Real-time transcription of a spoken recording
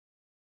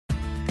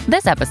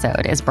This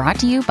episode is brought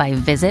to you by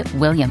Visit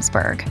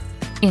Williamsburg.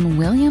 In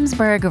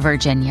Williamsburg,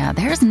 Virginia,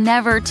 there's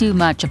never too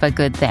much of a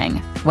good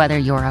thing. Whether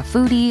you're a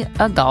foodie,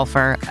 a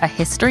golfer, a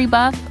history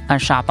buff, a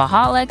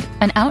shopaholic,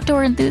 an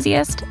outdoor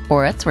enthusiast,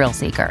 or a thrill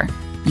seeker,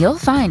 you'll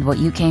find what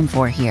you came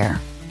for here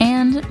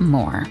and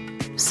more.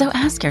 So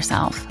ask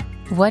yourself,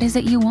 what is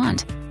it you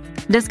want?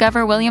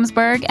 Discover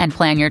Williamsburg and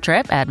plan your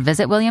trip at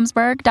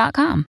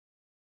visitwilliamsburg.com.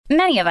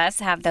 Many of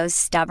us have those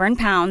stubborn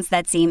pounds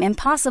that seem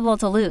impossible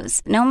to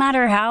lose, no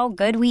matter how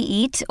good we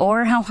eat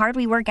or how hard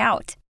we work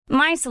out.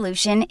 My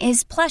solution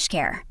is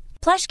PlushCare.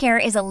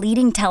 PlushCare is a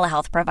leading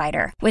telehealth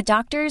provider with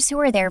doctors who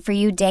are there for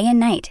you day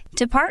and night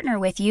to partner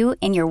with you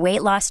in your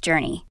weight loss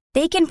journey.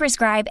 They can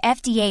prescribe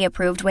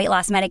FDA-approved weight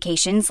loss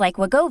medications like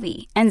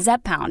Wegovy and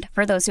Zepbound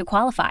for those who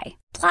qualify.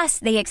 Plus,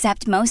 they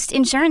accept most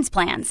insurance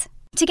plans.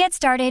 To get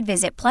started,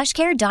 visit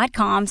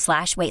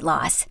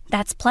plushcare.com/weightloss.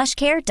 That's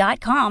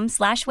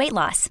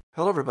plushcare.com/weightloss.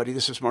 Hello, everybody.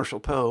 This is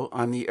Marshall Poe.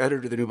 I'm the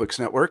editor of the New Books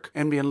Network.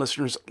 NBN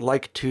listeners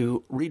like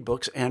to read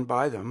books and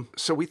buy them.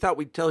 So we thought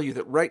we'd tell you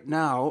that right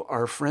now,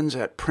 our friends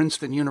at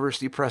Princeton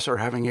University Press are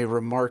having a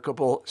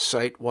remarkable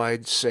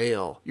site-wide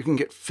sale. You can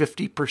get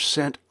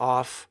 50%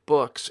 off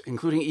books,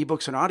 including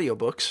ebooks and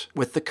audiobooks,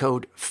 with the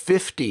code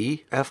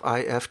 50,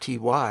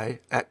 F-I-F-T-Y,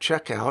 at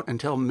checkout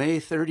until May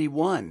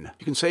 31.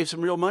 You can save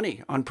some real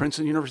money on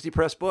Princeton University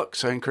Press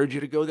books. I encourage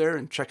you to go there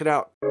and check it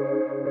out.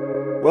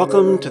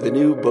 Welcome to the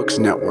New Books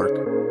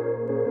Network.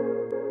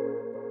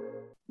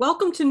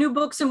 Welcome to New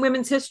Books in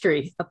Women's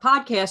History, a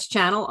podcast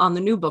channel on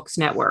the New Books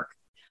Network.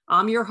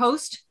 I'm your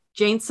host,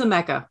 Jane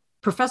Sameka,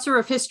 professor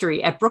of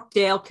history at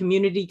Brookdale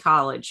Community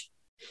College.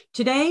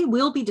 Today,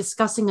 we'll be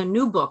discussing a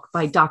new book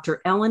by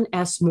Dr. Ellen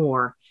S.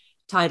 Moore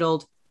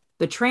titled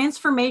The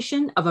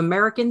Transformation of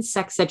American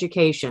Sex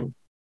Education,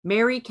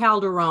 Mary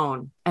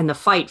Calderone and the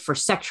Fight for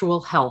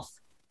Sexual Health,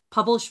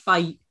 published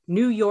by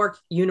New York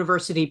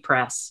University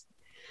Press.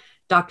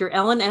 Dr.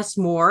 Ellen S.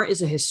 Moore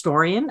is a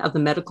historian of the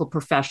medical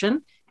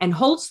profession and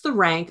holds the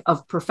rank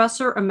of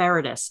Professor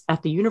Emeritus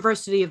at the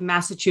University of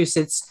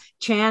Massachusetts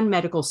Chan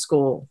Medical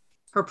School.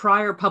 Her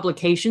prior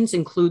publications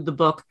include the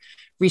book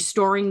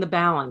Restoring the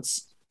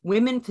Balance,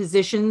 Women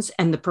Physicians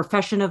and the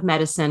Profession of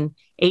Medicine,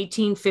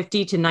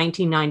 1850 to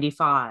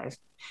 1995,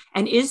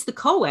 and is the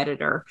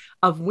co-editor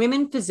of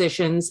Women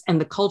Physicians and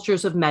the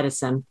Cultures of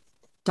Medicine.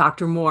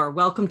 Dr. Moore,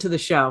 welcome to the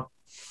show.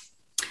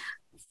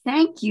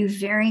 Thank you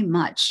very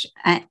much.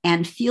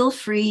 And feel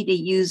free to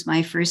use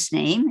my first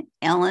name.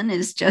 Ellen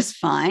is just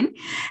fine.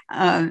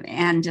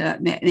 And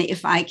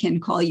if I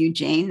can call you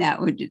Jane, that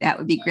would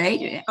be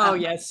great. Oh,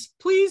 yes.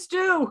 Please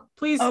do.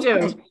 Please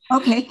do.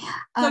 Okay.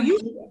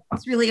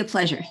 It's really a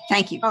pleasure.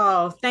 Thank you.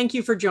 Oh, thank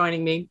you for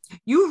joining me.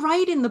 You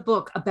write in the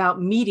book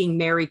about meeting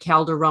Mary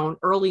Calderone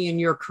early in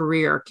your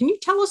career. Can you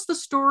tell us the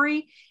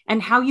story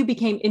and how you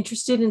became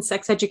interested in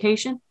sex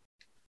education?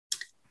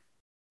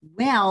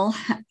 Well,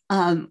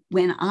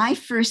 when I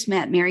first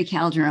met Mary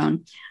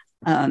Calderone,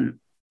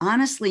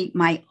 honestly,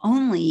 my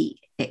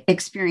only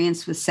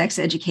experience with sex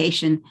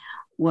education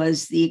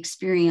was the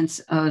experience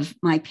of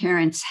my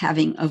parents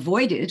having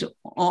avoided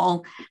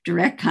all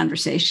direct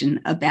conversation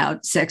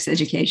about sex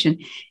education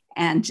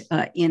and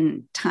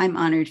in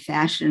time-honored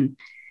fashion,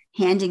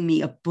 handing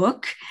me a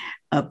book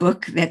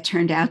that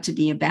turned out to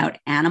be about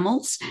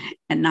animals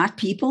and not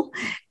people.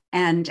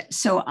 And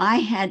so I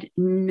had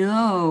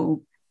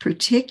no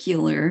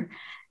particular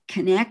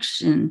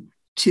connection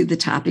to the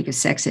topic of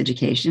sex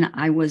education.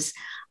 I was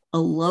a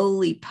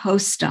lowly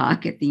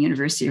postdoc at the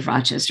University of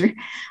Rochester.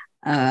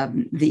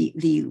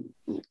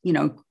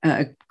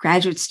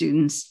 Graduate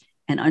students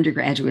and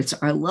undergraduates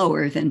are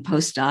lower than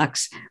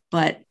postdocs,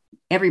 but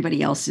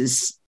everybody else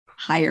is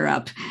higher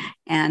up.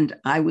 And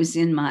I was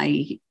in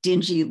my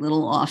dingy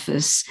little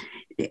office,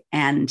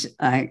 and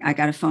I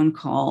got a phone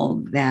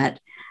call that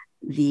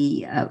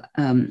the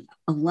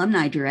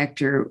alumni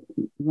director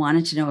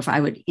wanted to know if I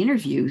would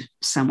interview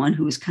someone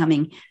who was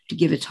coming to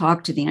give a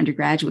talk to the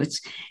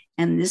undergraduates.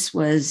 And this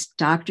was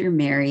Dr.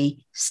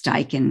 Mary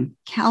Steichen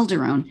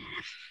Calderone.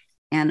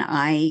 And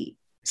I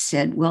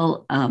said,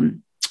 well,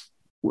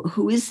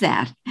 who is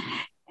that?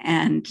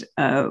 And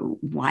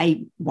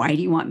why do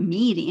you want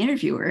me to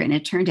interview her? And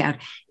it turned out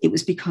it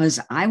was because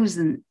I was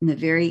in the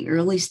very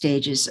early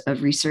stages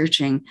of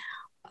researching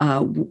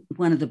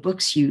one of the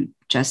books you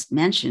just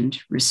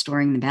mentioned,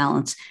 Restoring the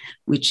Balance,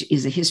 which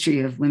is a history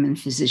of women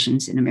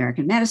physicians in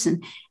American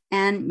medicine.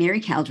 And Mary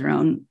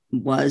Calderone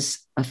was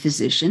a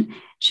physician.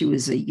 She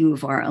was a U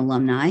of R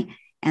alumni,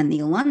 and the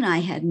alumni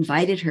had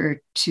invited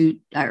her to,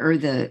 or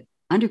the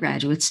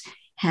undergraduates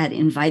had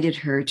invited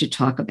her to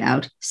talk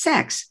about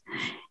sex.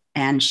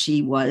 And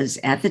she was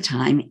at the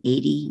time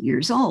 80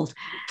 years old.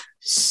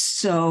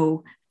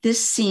 So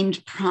this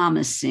seemed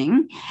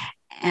promising.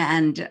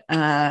 And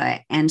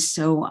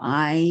so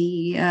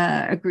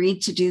I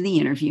agreed to do the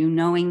interview,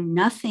 knowing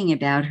nothing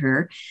about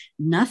her,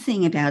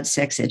 nothing about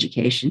sex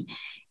education.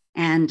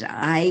 And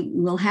I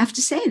will have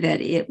to say that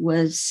it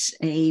was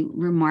a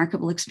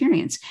remarkable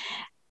experience.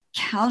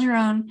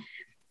 Calderone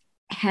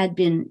had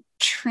been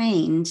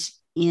trained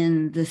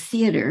in the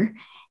theater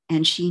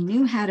and she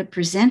knew how to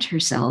present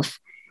herself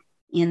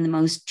in the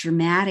most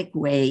dramatic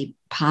way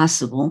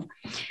possible.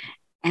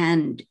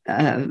 And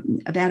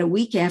about a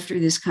week after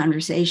this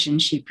conversation,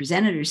 she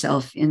presented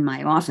herself in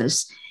my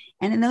office.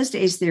 And in those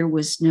days, there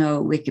was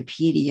no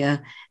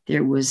Wikipedia,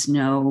 there was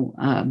no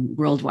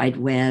World Wide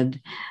Web.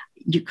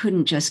 You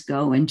couldn't just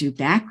go and do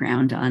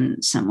background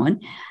on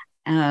someone.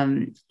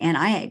 And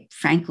I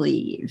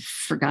frankly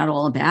forgot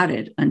all about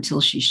it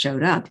until she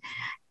showed up.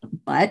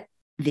 But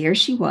there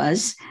she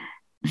was,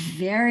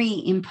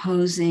 very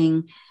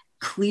imposing,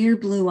 clear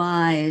blue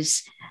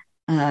eyes,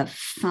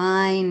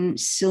 fine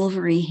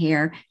silvery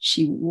hair.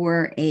 She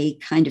wore a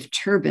kind of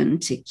turban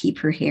to keep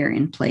her hair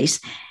in place.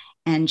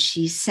 And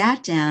she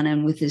sat down,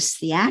 and with this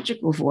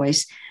theatrical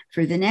voice,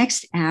 for the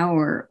next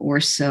hour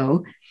or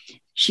so,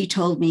 she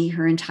told me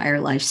her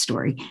entire life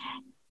story.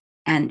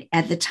 And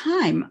at the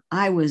time,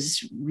 I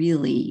was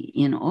really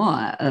in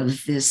awe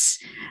of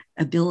this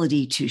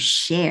ability to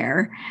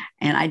share.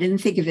 And I didn't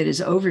think of it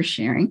as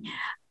oversharing.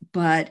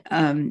 But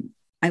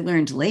I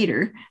learned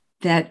later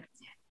that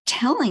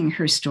telling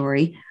her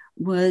story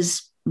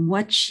was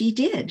what she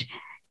did.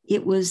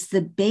 It was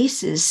the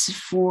basis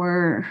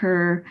for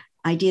her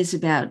ideas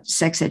about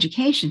sex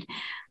education.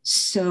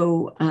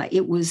 So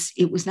it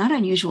was not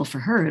unusual for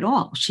her at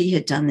all. She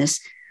had done this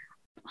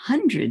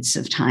hundreds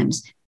of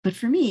times, but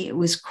for me, it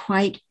was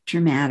quite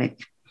dramatic.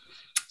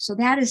 So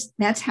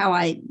that's how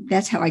I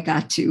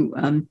got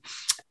to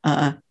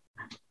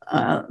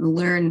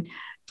learn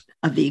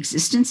of the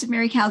existence of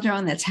Mary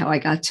Calderon. That's how I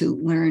got to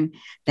learn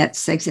that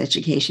sex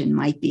education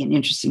might be an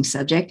interesting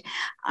subject.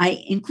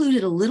 I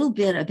included a little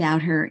bit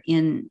about her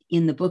in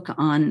the book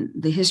on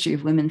the history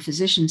of women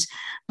physicians,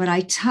 but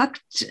I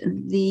tucked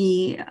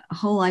the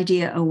whole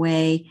idea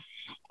away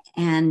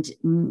and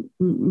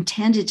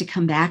intended to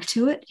come back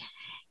to it.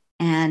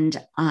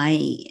 And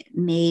I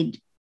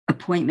made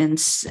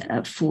appointments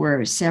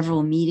for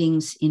several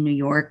meetings in New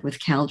York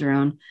with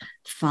Calderon,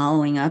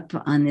 following up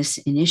on this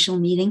initial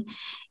meeting.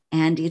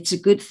 And it's a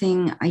good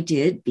thing I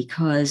did,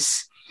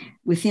 because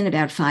within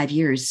about 5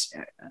 years,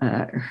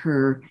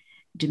 her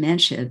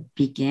dementia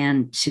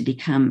began to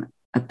become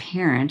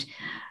apparent.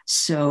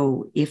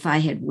 So if I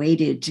had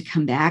waited to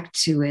come back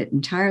to it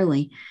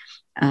entirely,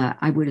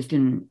 I would have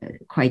been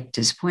quite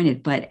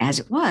disappointed. But as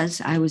it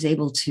was, I was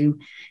able to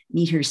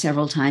meet her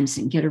several times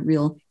and get a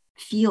real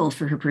feel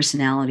for her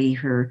personality,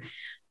 her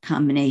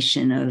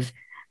combination of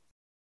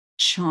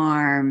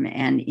charm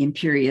and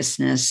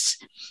imperiousness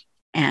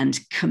and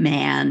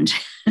command,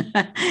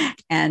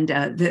 and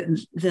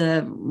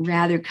the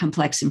rather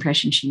complex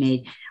impression she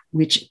made,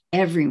 which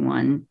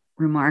everyone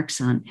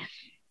remarks on.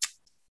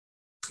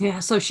 Yeah,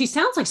 so she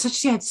sounds like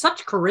she had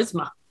such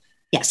charisma.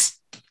 Yes.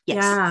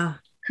 Yeah.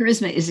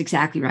 Charisma is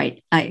exactly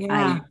right.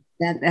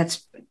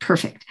 That's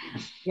perfect.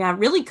 Yeah, it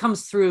really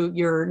comes through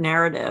your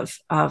narrative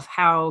of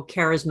how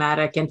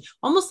charismatic and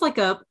almost like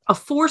a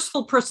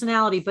forceful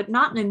personality, but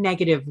not in a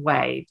negative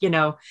way, in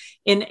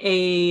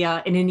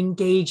an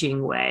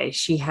engaging way.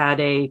 She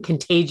had a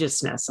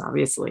contagiousness,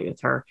 obviously,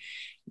 with her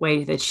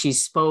way that she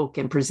spoke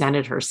and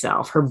presented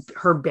herself,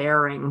 her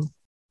bearing.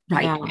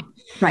 Right. Yeah.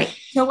 Right.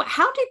 So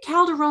how did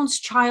Calderon's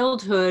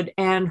childhood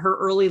and her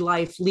early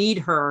life lead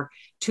her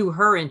to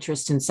her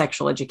interest in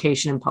sexual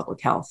education and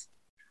public health?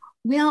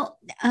 Well,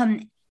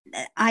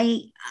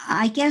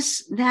 I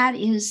guess that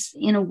is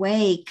in a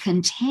way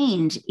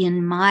contained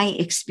in my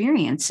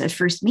experience of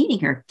first meeting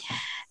her,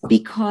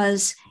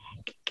 because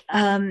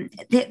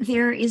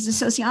there is a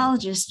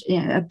sociologist,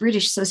 a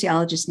British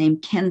sociologist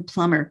named Ken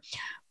Plummer,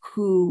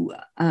 who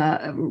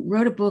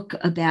wrote a book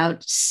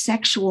about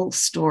sexual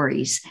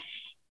stories.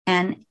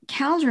 And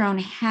Calderon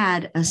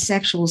had a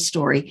sexual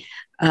story.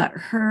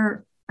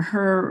 Her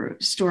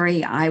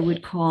story I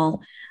would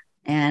call,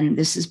 and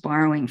this is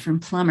borrowing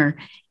from Plummer,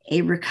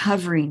 a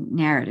recovery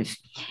narrative.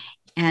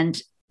 And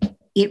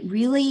it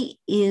really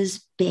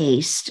is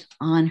based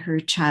on her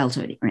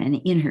childhood and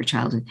in her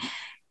childhood.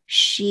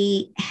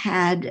 She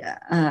had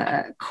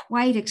a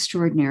quite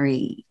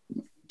extraordinary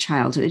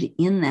childhood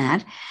in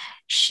that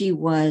she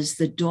was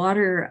the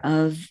daughter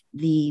of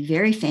the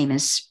very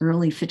famous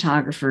early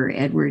photographer,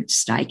 Edward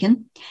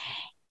Steichen.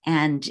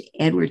 And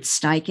Edward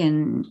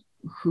Steichen,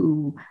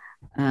 who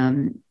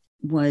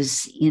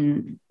was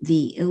in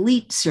the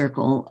elite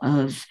circle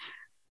of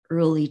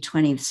early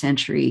 20th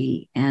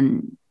century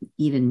and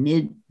even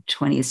mid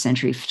 20th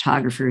century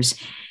photographers.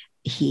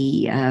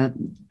 He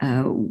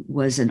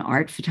was an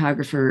art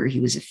photographer. He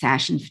was a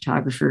fashion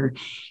photographer.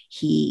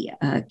 He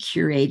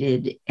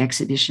curated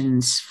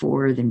exhibitions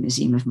for the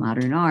Museum of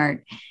Modern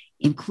Art,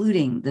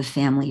 including the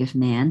Family of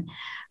Man.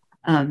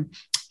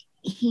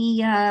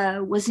 He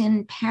was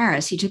in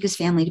Paris. He took his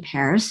family to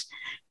Paris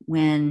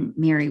when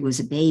Mary was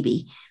a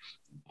baby.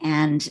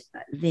 And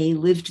they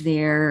lived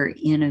there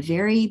in a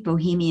very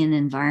bohemian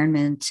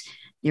environment.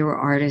 There were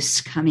artists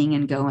coming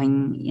and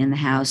going in the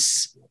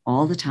house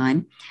all the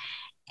time.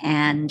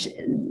 And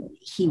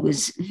he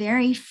was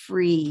very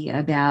free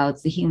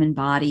about the human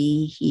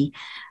body. He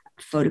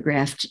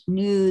photographed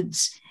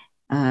nudes.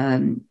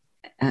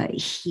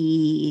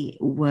 He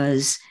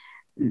was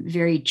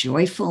very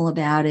joyful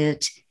about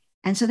it.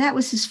 And so that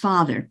was his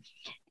father.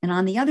 And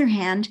on the other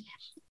hand,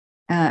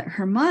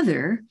 her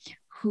mother,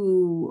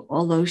 who,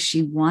 although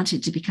she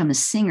wanted to become a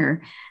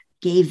singer,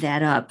 gave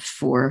that up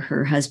for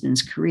her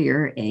husband's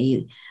career,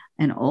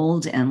 an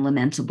old and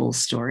lamentable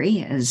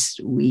story, as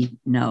we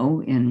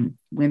know in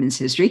women's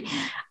history.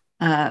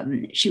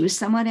 She was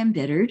somewhat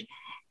embittered.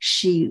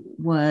 She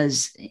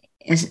was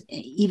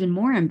even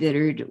more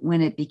embittered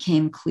when it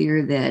became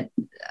clear that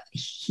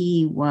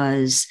he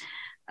was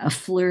a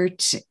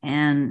flirt.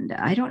 And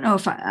I don't know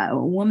if a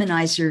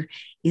womanizer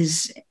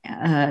is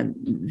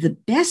the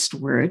best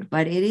word,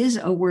 but it is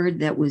a word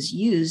that was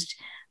used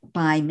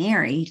by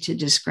Mary to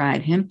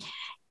describe him.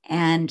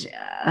 And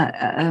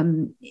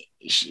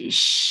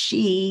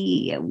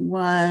she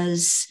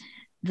was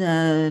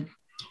the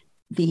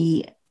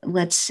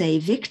let's say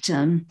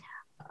victim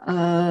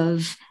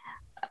of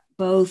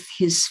both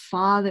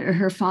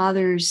her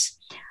father's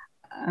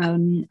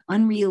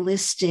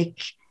unrealistic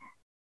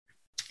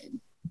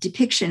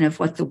depiction of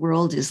what the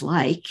world is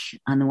like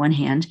on the one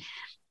hand,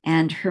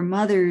 and her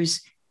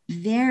mother's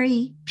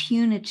very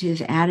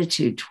punitive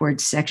attitude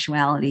towards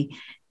sexuality,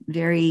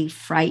 very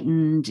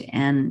frightened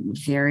and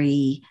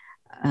very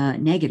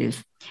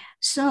negative.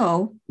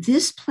 So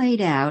this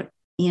played out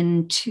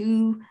in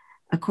two,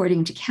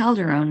 according to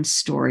Calderon's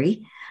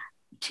story,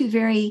 two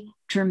very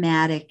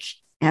dramatic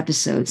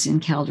episodes in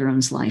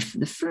Calderon's life.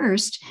 The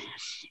first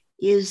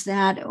is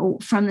that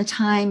from the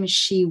time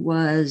she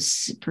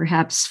was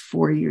perhaps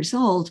 4 years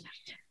old,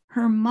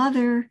 her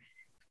mother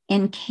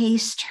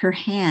encased her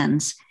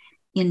hands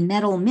in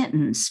metal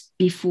mittens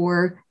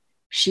before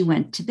she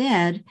went to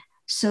bed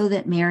so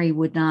that Mary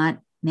would not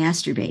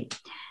masturbate.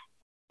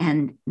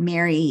 And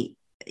Mary,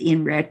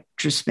 in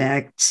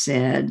retrospect,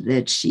 said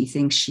that she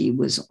thinks she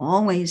was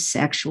always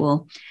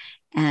sexual,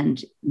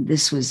 and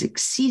this was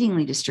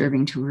exceedingly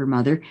disturbing to her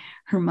mother.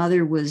 Her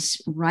mother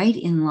was right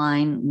in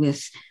line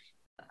with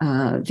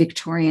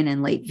Victorian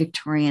and late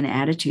Victorian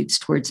attitudes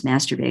towards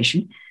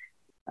masturbation,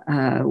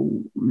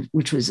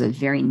 which was a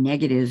very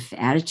negative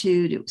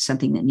attitude. It was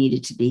something that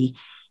needed to be,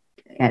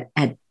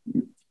 at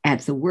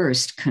the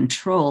worst,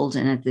 controlled,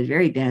 and at the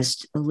very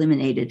best,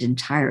 eliminated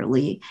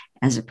entirely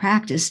as a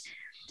practice.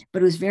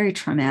 But it was very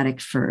traumatic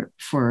for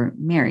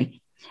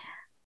Mary.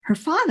 Her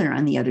father,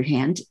 on the other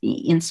hand,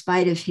 in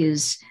spite of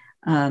his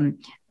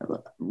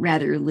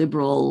rather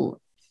liberal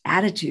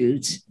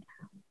attitudes,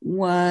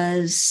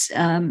 was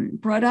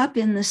brought up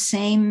in the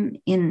same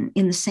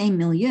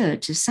milieu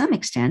to some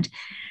extent.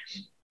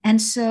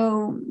 And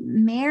so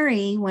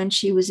Mary, when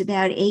she was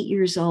about 8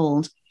 years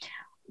old,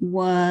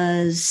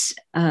 was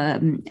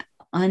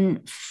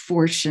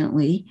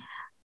unfortunately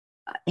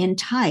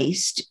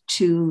enticed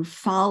to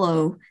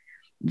follow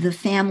the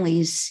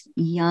family's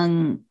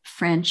young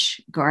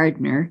French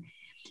gardener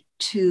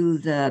to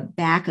the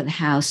back of the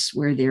house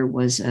where there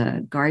was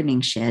a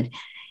gardening shed,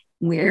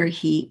 where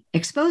he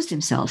exposed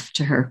himself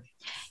to her.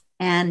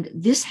 And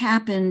this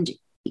happened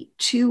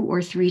 2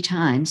 or 3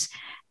 times.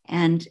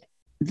 And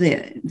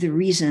the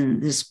reason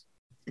this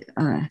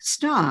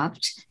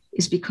stopped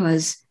is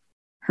because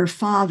her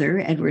father,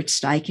 Edward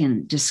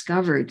Steichen,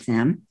 discovered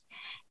them.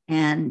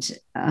 And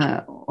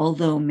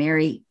although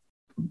Mary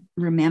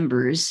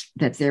remembers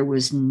that there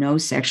was no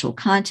sexual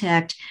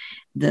contact,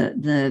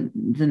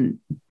 the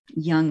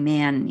young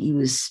man, he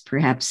was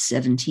perhaps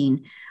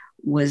 17,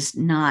 was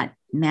not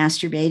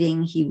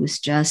masturbating. He was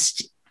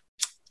just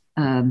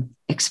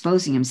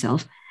exposing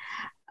himself.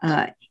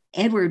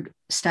 Edward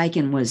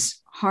Steichen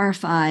was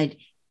horrified.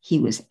 He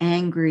was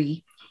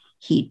angry.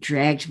 He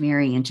dragged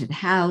Mary into the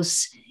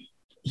house.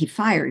 He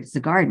fired the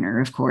gardener,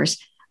 of course,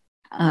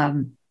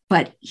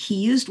 but he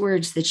used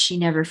words that she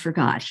never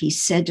forgot. He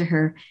said to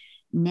her,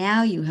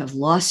 "Now you have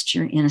lost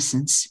your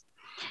innocence."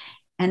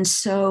 And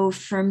so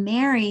for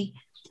Mary,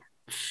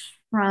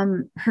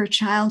 from her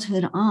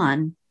childhood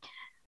on,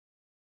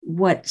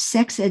 what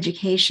sex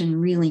education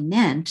really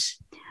meant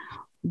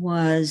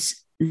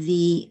was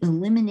the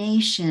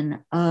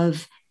elimination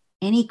of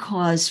any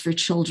cause for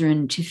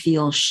children to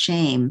feel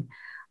shame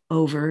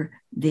over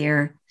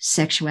their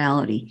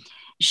sexuality.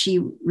 She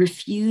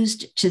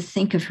refused to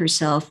think of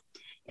herself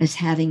as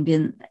having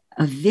been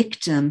a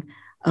victim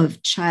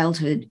of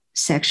childhood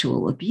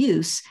sexual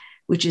abuse,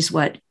 which is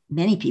what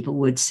many people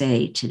would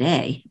say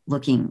today,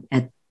 looking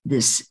at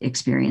this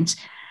experience.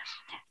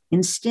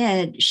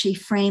 Instead, she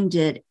framed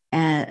it,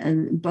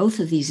 both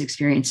of these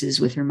experiences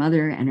with her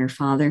mother and her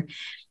father,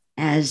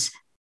 as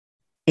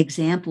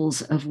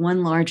examples of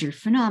one larger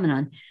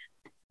phenomenon: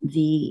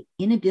 the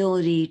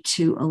inability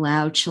to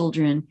allow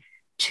children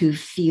to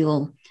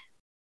feel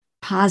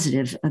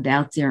positive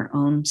about their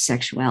own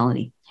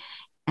sexuality.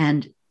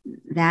 And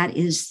that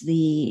is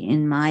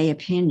in my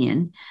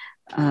opinion,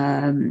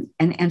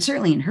 and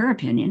certainly in her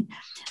opinion,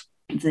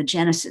 the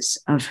genesis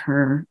of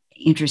her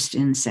interest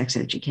in sex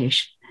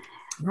education.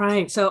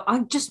 Right. So I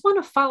just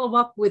want to follow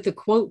up with a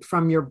quote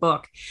from your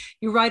book.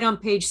 You write on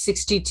page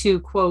 62,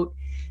 quote,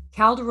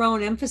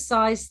 "Calderon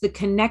emphasized the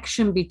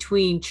connection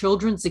between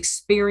children's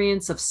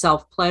experience of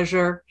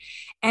self-pleasure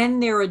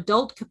and their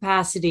adult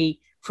capacity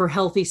for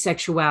healthy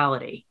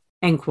sexuality,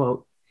 end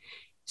quote.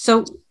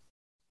 So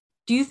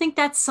do you think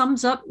that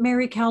sums up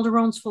Mary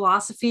Calderon's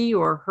philosophy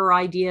or her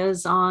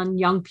ideas on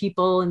young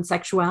people and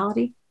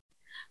sexuality?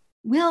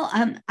 Well,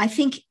 I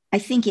think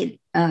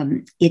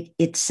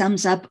it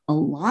sums up a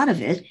lot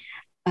of it.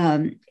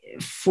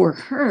 For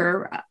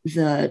her,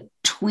 the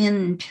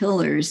twin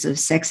pillars of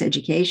sex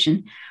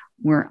education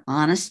were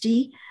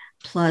honesty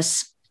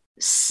plus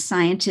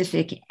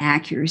scientific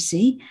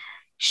accuracy.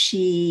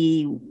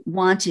 She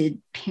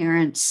wanted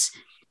parents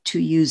to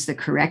use the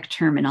correct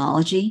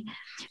terminology.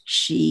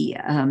 She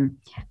and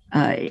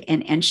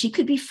she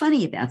could be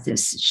funny about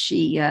this.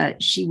 She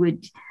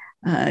would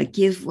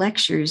give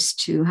lectures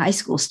to high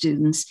school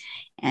students,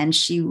 and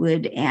she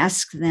would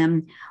ask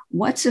them,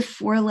 "What's a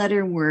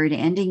four-letter word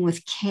ending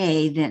with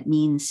K that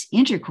means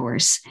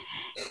intercourse?"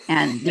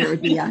 And there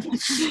would be a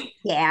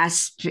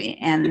gasp,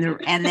 and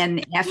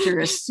then after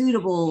a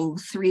suitable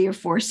 3 or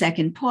 4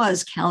 second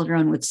pause,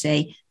 Calderon would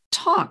say,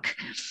 "Talk,"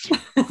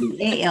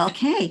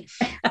 ALK.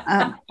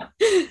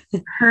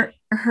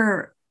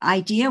 Her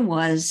idea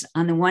was,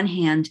 on the one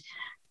hand,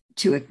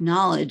 to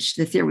acknowledge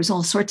that there was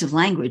all sorts of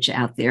language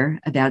out there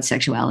about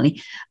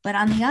sexuality, but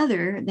on the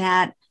other,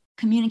 that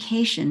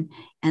communication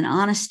and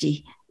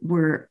honesty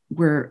were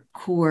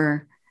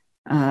core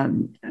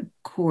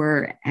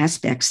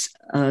aspects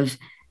of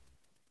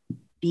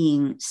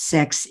being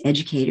sex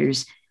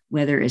educators,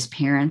 whether as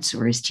parents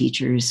or as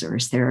teachers or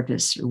as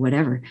therapists or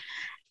whatever.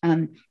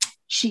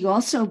 She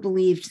also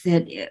believed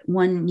that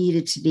one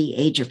needed to be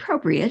age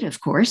appropriate, of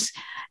course.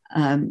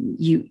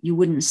 You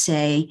wouldn't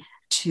say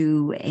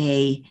to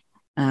a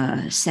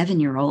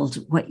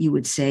 7-year-old what you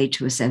would say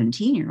to a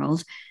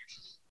 17-year-old.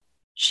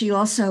 She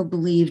also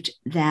believed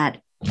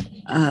that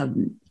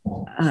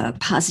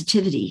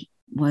positivity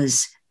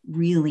was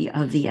really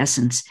of the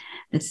essence.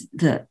 That's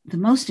the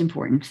most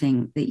important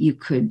thing that you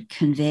could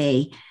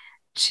convey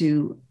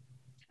to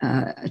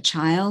a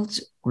child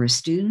or a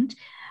student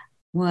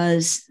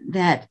was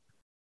that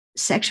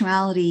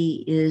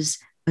sexuality is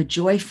a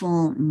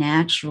joyful,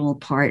 natural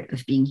part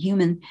of being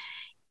human.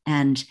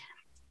 And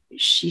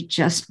she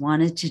just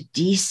wanted to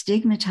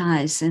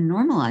destigmatize and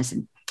normalize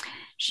it.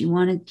 She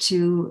wanted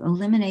to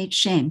eliminate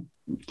shame.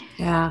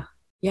 Yeah.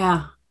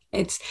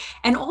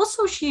 And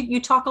also you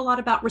talk a lot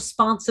about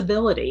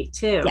responsibility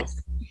too.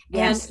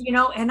 Yes. And,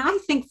 and I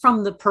think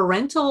from the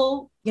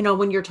parental,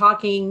 when you're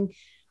talking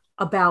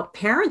about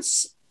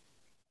parents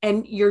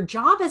and your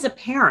job as a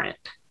parent,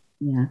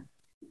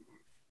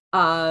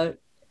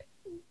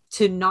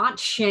 to not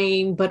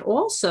shame, but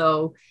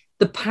also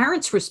the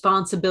parent's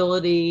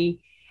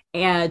responsibility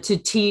and to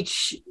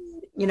teach,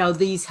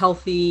 these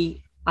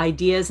healthy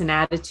ideas and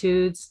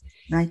attitudes.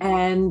 Right.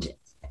 And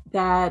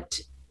that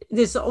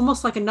there's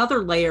almost like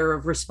another layer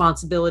of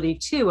responsibility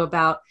too,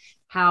 about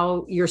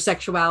how your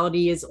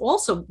sexuality is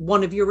also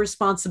one of your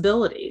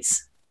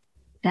responsibilities.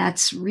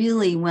 That's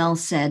really well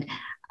said.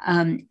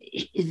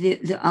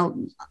 I'll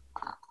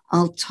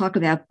talk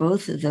about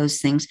both of those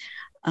things.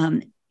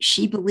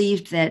 She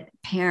believed that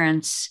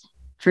parents,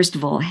 first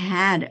of all,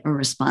 had a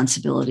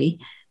responsibility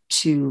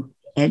to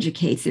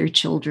educate their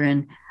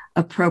children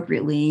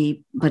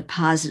appropriately, but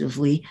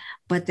positively,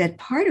 but that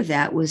part of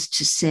that was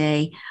to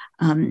say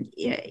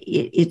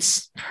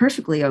it's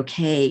perfectly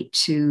okay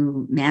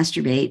to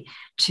masturbate,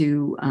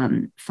 to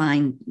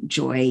find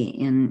joy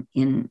in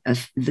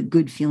the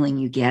good feeling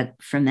you get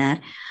from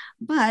that,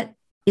 but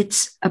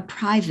it's a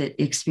private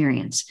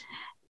experience.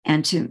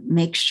 And to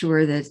make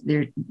sure that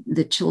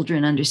the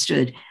children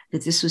understood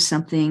that this was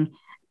something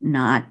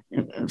not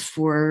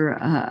for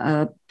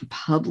a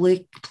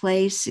public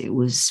place. It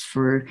was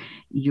for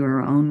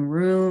your own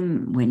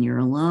room when you're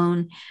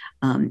alone.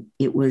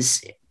 It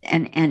was,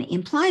 and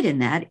implied in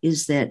that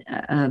is that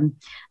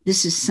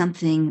this is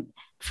something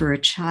for a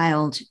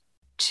child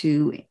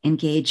to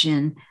engage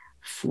in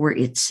for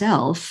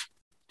itself,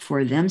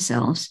 for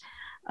themselves.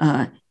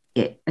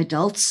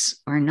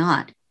 Adults are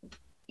not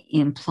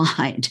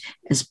implied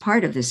as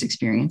part of this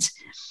experience.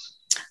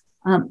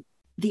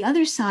 The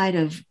other side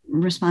of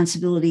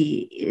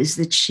responsibility is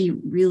that she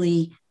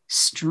really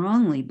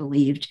strongly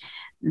believed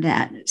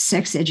that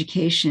sex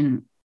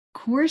education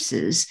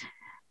courses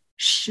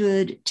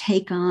should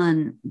take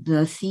on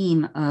the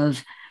theme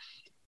of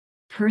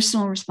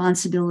personal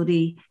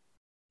responsibility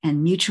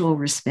and mutual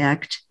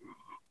respect,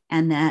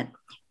 and that,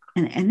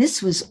 and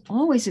this was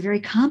always a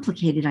very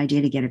complicated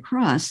idea to get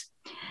across.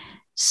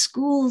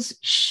 Schools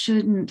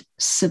shouldn't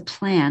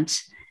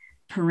supplant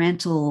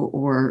parental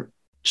or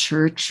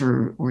church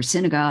or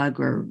synagogue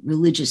or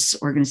religious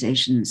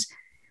organizations'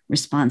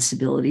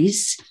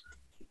 responsibilities.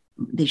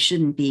 They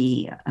shouldn't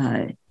be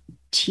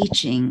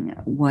teaching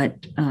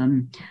what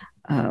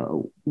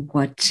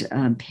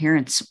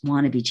parents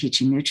want to be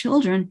teaching their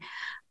children,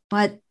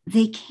 but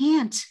they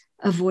can't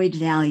avoid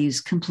values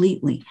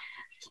completely,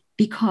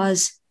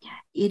 because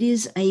it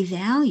is a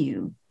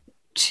value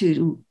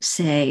to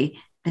say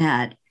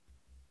that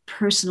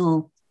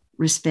personal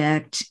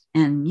respect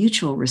and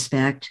mutual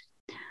respect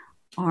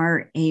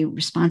are a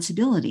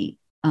responsibility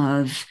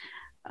of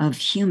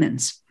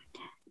humans,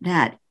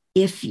 that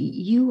if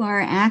you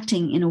are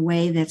acting in a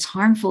way that's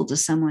harmful to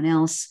someone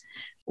else,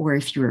 or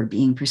if you're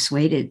being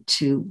persuaded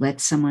to let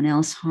someone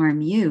else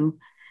harm you,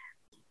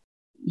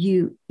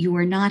 you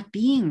are not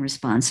being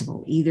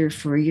responsible either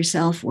for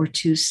yourself or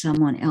to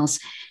someone else.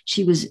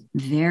 She was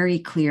very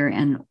clear,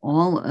 and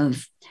all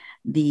of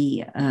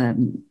the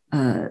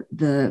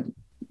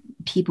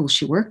people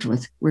she worked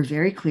with were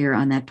very clear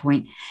on that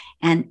point.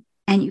 And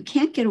you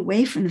can't get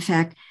away from the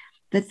fact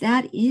that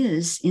that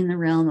is in the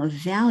realm of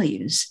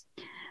values,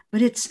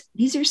 but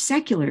these are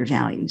secular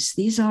values.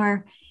 These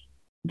are,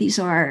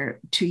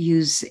 to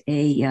use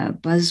a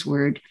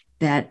buzzword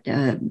that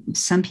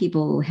some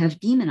people have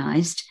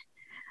demonized,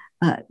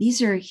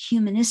 these are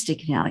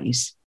humanistic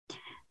values.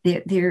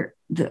 They're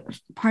the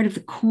part of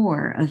the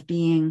core of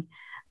being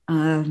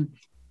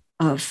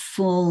a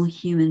full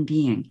human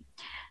being.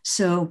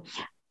 So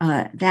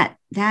that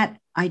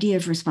idea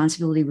of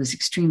responsibility was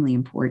extremely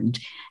important.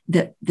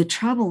 The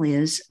trouble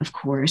is, of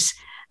course,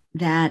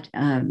 that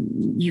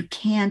you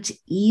can't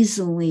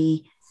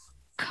easily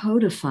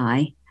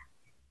codify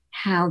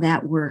how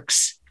that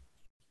works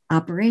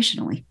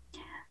operationally.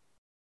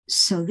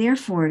 So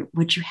therefore,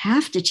 what you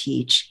have to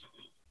teach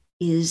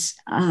is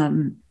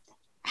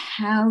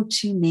how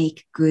to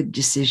make good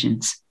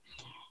decisions.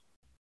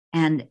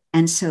 And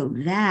so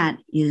that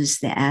is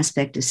the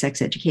aspect of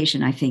sex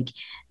education, I think,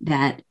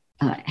 that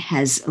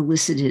has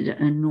elicited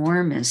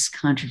enormous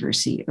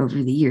controversy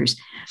over the years.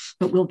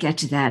 But we'll get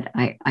to that,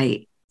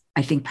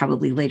 I think,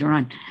 probably later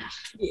on.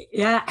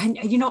 Yeah. And,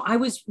 I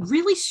was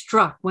really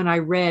struck when I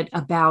read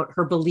about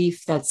her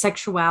belief that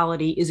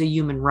sexuality is a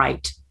human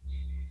right.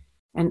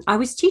 And I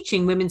was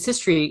teaching women's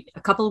history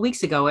a couple of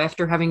weeks ago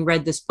after having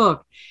read this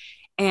book.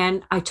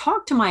 And I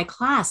talked to my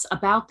class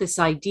about this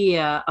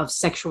idea of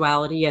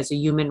sexuality as a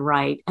human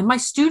right. And my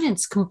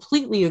students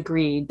completely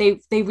agreed.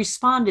 They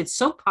responded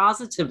so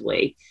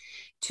positively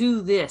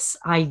to this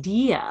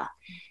idea,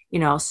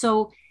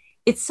 so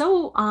it's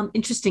so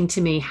interesting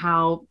to me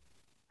how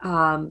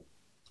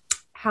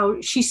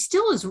she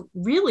still is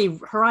really,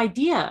 her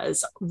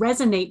ideas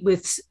resonate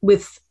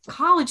with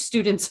college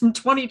students in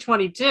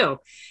 2022.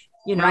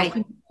 Right.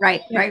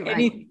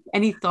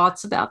 Any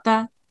thoughts about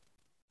that?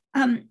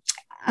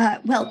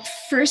 Well,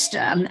 first,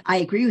 I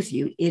agree with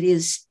you. It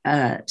is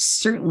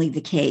certainly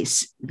the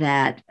case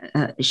that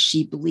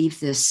she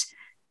believed this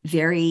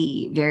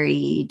very,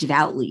 very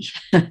devoutly,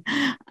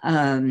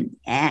 and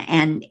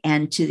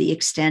to the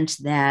extent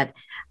that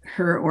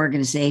her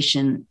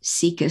organization,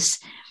 SIECUS,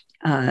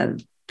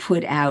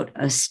 put out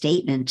a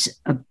statement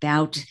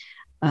about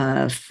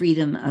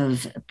freedom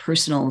of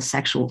personal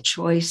sexual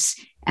choice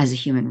as a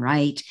human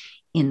right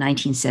in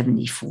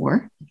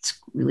 1974. It's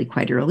really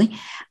quite early.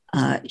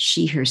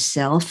 She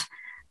herself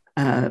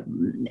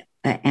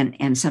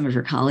and some of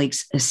her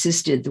colleagues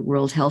assisted the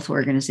World Health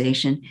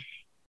Organization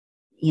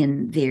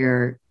in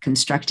their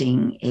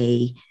constructing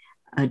a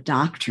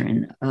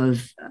doctrine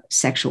of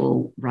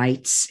sexual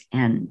rights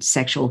and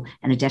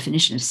a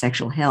definition of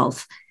sexual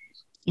health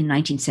in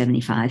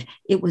 1975.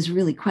 It was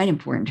really quite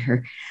important to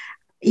her.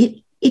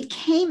 It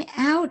came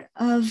out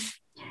of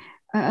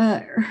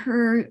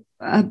her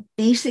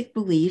basic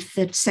belief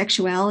that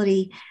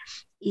sexuality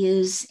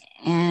is,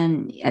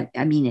 and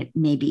I mean, it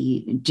may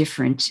be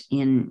different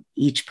in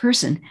each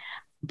person,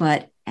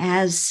 but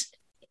as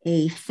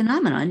a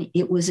phenomenon,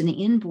 it was an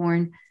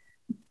inborn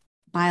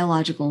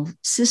biological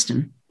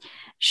system.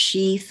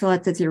 She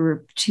thought that there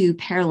were two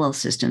parallel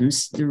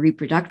systems, the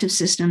reproductive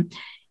system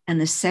and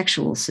the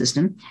sexual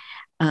system.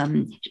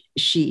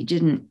 She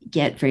didn't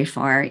get very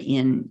far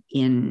in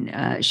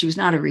she was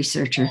not a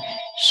researcher.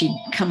 She'd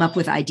come up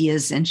with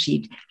ideas and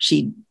she'd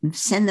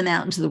send them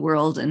out into the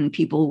world, and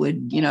people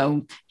would,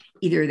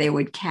 either they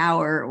would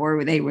cower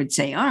or they would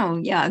say, oh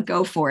yeah,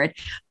 go for it.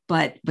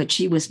 But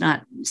she was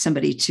not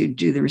somebody to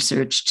do the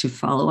research to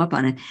follow up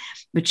on it.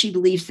 But she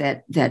believed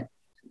that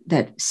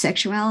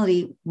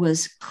sexuality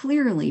was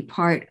clearly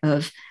part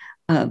of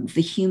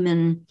the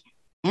human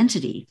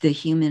entity, the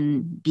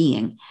human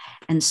being.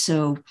 And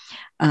so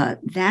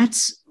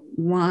that's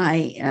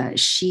why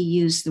she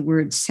used the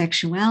word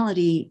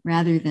sexuality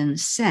rather than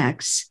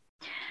sex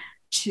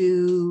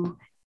to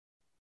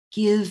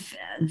give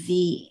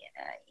the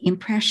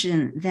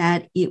impression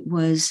that it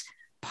was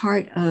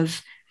part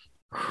of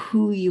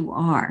who you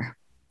are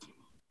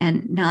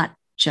and not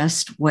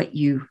just what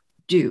you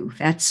do.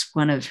 That's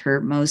one of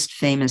her most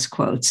famous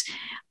quotes.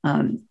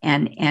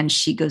 And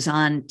she goes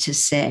on to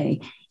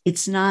say,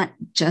 it's not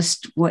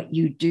just what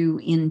you do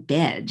in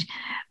bed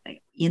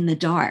in the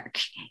dark.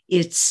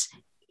 It's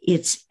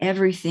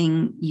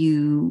everything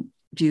you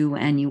do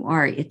and you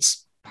are.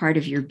 It's part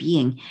of your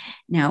being.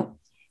 Now,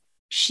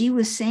 she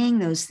was saying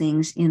those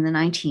things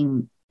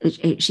in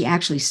she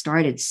actually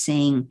started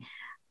saying,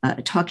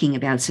 talking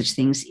about such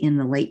things in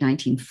the late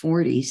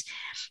 1940s,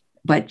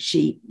 but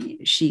she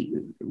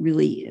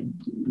really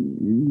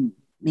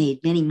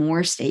made many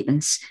more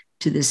statements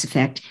to this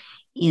effect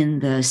in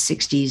the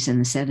 60s and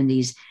the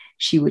 70s.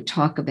 She would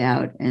talk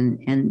about,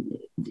 and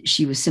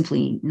she was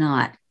simply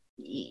not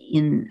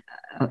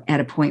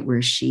at a point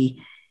where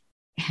she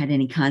had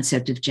any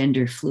concept of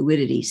gender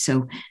fluidity.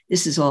 So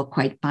this is all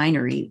quite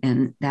binary,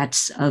 and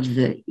that's of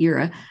the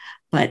era.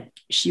 But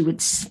she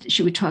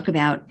would talk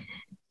about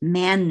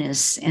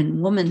manness and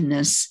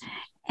womanness,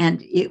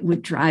 and it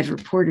would drive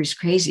reporters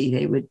crazy.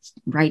 They would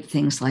write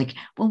things like,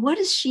 well, what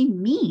does she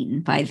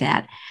mean by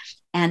that?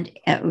 And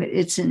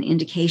it's an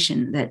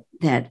indication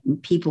that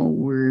people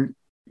were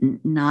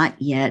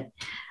not yet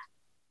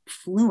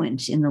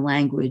fluent in the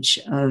language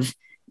of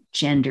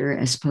gender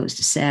as opposed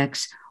to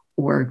sex,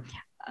 or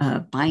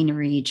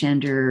binary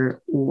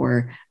gender,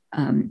 or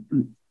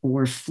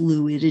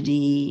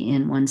fluidity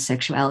in one's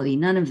sexuality.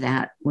 None of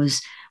that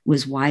was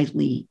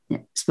widely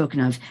spoken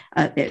of.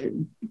 I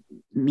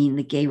mean,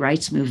 the gay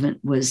rights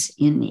movement was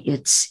in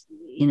its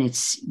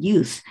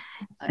youth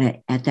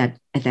at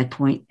that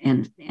point,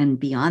 and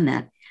beyond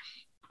that,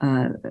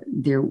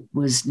 there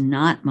was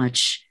not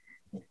much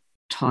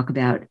talk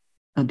about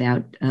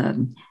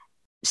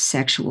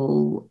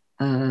sexual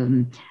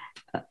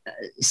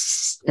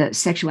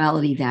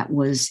sexuality that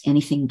was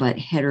anything but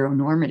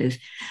heteronormative.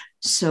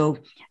 So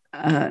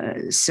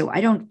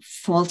I don't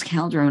fault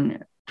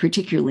Calderon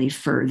particularly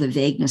for the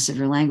vagueness of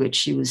her language.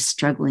 She was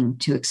struggling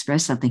to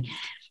express something,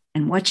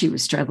 and what she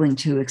was struggling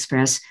to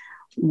express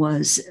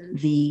was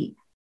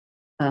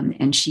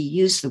and she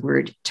used the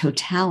word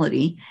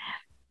totality,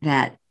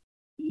 that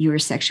your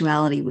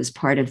sexuality was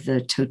part of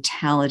the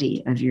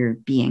totality of your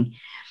being.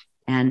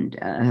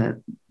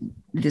 And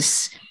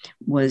this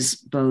was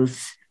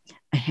both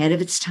ahead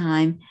of its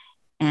time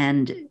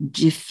and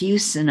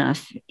diffuse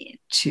enough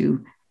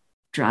to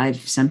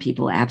drive some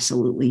people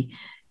absolutely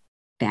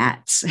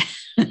bats.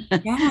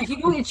 Yeah,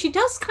 and she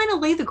does kind of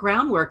lay the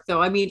groundwork,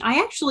 though. I mean,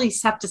 I actually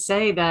have to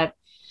say that,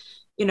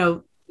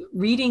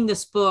 reading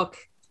this book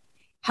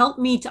helped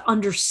me to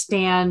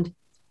understand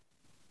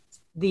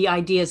the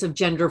ideas of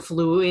gender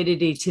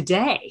fluidity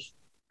today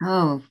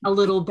a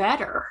little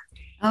better.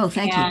 Oh,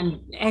 thank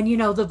you. And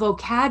the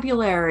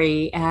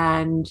vocabulary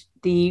and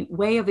the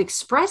way of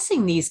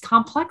expressing these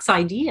complex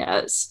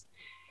ideas.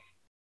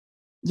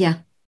 Yeah.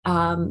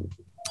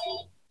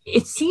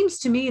 It seems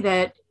to me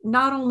that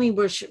not only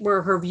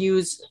were her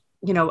views,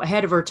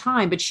 ahead of her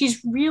time, but she's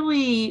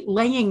really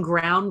laying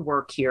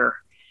groundwork here.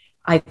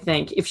 I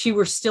think if she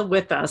were still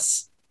with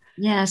us,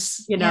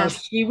 yes,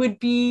 she would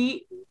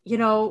be,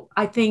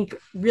 I think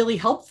really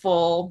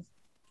helpful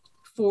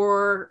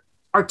for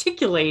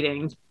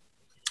articulating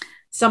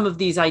some of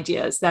these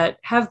ideas that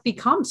have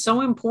become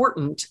so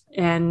important.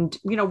 And,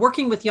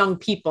 working with young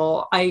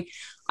people, I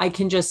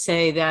can just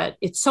say that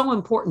it's so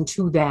important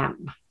to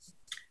them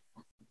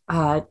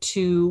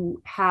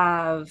to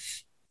have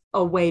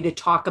a way to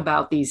talk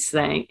about these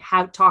things,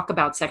 talk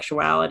about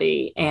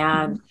sexuality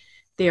and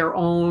their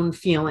own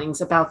feelings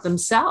about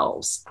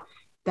themselves.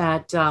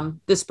 That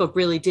this book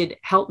really did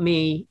help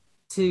me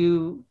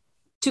to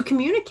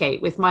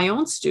communicate with my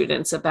own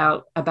students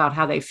about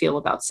how they feel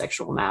about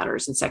sexual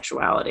matters and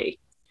sexuality.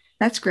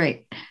 That's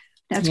great.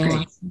 That's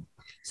great.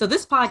 So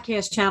this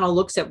podcast channel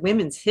looks at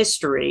women's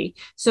history.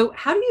 So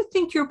how do you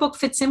think your book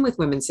fits in with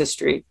women's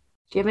history?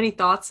 Do you have any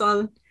thoughts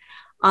on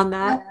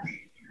that?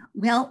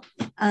 Well,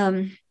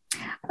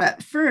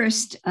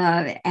 first,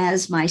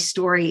 as my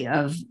story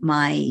of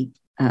my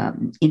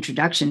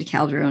introduction to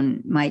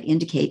Calderon might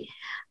indicate,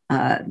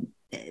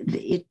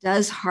 it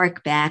does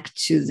hark back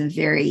to the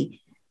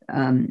very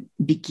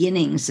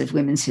beginnings of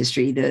women's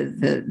history,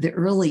 the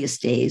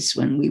earliest days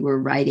when we were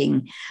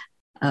writing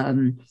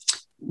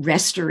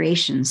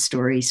restoration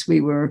stories.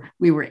 We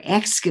were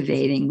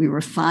excavating, we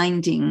were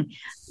finding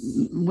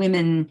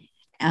women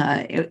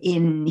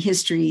in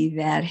history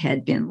that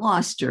had been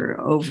lost or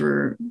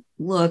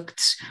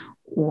overlooked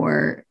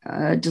or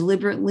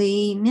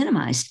deliberately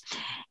minimized.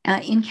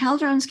 In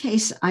Calderon's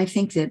case, I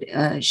think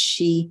that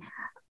she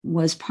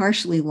was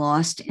partially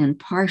lost and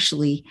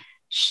partially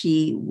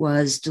she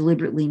was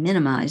deliberately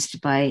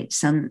minimized by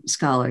some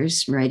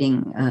scholars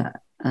writing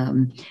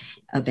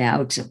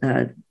about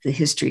the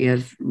history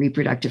of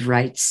reproductive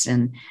rights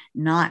and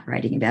not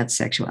writing about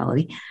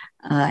sexuality.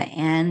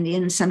 And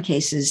in some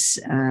cases,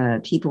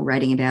 people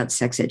writing about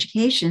sex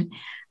education.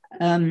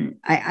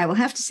 I will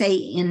have to say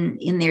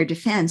in their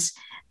defense,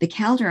 the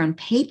Calderon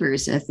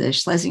papers at the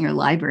Schlesinger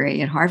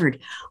Library at Harvard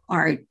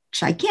are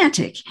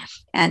gigantic.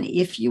 And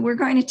if you were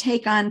going to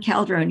take on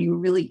Calderon, you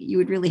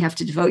would really have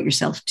to devote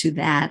yourself to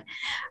that.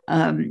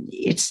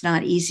 It's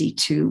not easy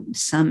to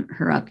sum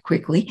her up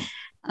quickly.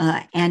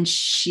 And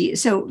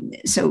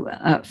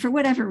for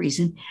whatever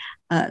reason,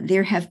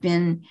 there have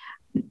been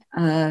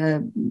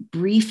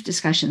brief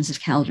discussions of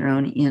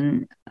Calderon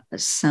in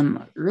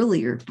some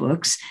earlier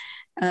books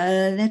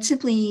that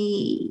simply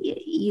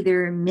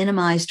either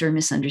minimized or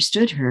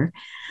misunderstood her.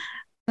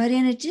 But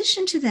in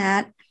addition to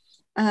that,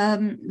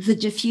 the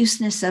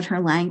diffuseness of her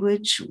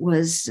language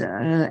was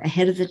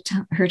ahead of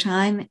her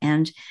time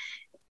and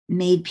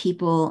made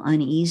people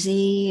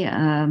uneasy.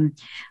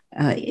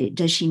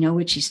 Does she know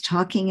what she's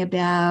talking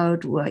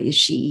about? Well, is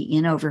she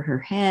in over her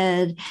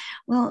head?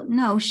 Well,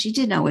 no, she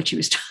did know what she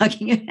was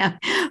talking about,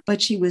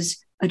 but she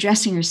was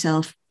addressing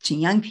herself to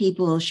young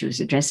people. She was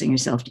addressing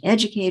herself to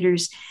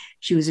educators.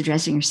 She was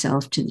addressing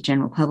herself to the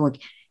general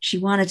public. She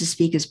wanted to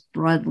speak as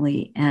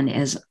broadly and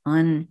as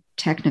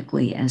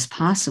untechnically as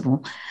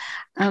possible.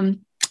 And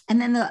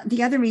then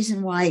the other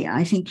reason why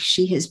I think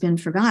she has been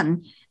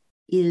forgotten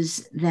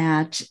is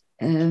that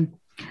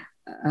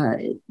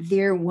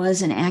there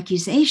was an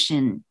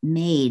accusation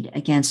made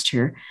against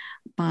her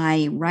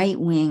by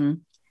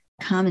right-wing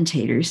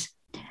commentators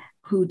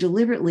who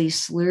deliberately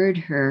slurred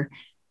her,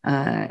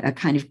 a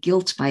kind of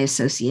guilt by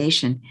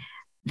association,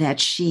 that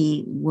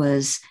she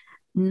was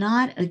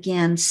not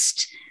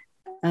against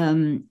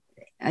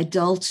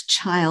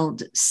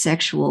adult-child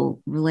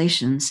sexual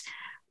relations,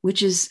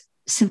 which is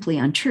simply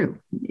untrue.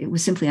 It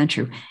was simply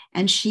untrue.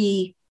 And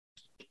she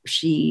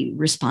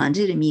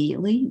responded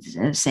immediately,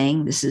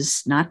 saying this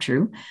is not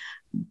true.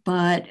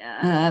 But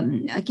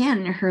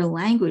again, her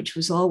language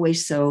was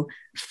always so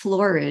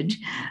florid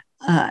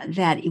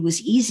that it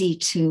was easy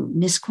to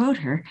misquote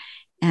her,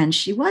 and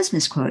she was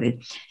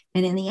misquoted.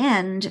 And in the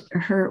end,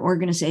 her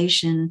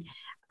organization,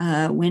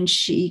 when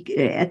she,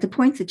 at the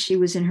point that she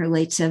was in her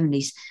late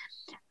 70s,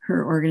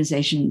 her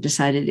organization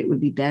decided it would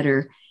be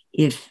better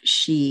if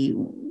she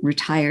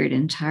retired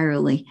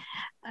entirely,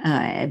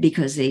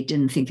 because they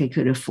didn't think they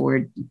could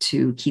afford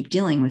to keep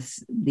dealing with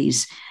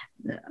these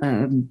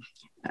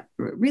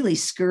really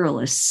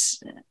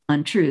scurrilous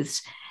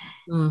untruths.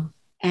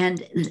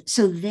 And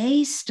so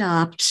they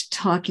stopped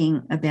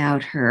talking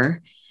about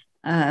her.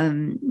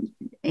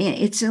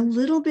 It's a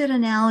little bit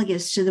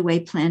analogous to the way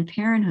Planned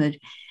Parenthood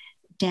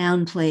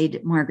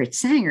downplayed Margaret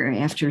Sanger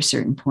after a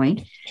certain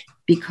point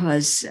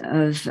because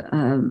of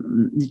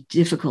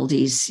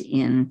difficulties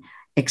in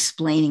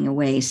explaining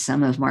away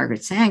some of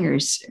Margaret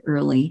Sanger's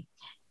early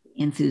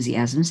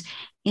enthusiasms.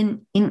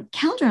 In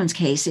Calderon's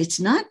case, it's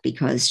not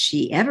because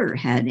she ever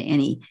had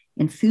any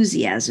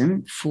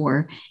enthusiasm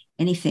for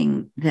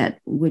anything that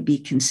would be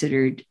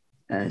considered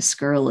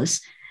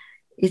scurrilous.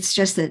 It's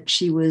just that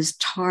she was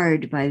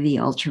tarred by the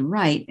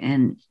ultra-right,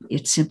 and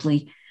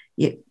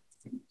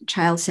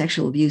child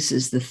sexual abuse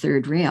is the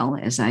third rail,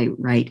 as I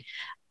write,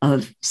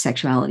 of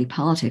sexuality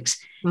politics.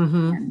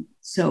 Mm-hmm.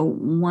 So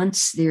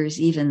once there's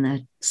even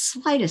the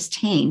slightest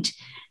taint,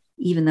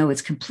 even though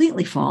it's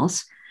completely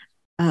false,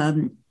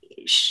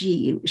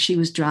 she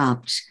was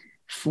dropped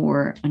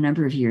for a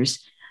number of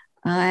years.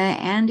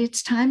 And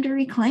it's time to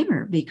reclaim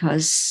her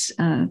because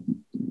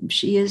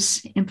she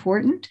is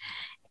important.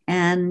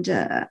 And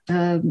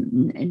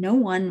no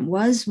one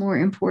was more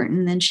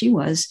important than she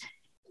was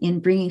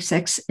in bringing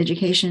sex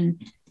education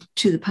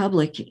to the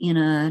public in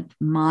a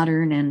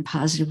modern and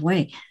positive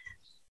way.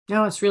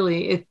 No, it's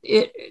really,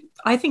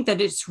 I think that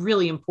it's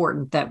really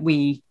important that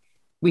we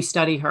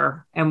study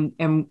her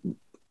and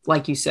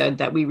like you said,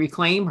 that we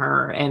reclaim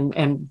her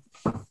and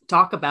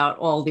talk about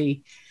all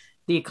the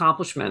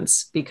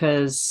accomplishments,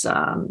 because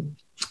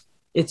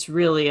it's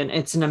really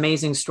it's an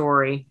amazing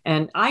story.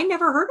 And I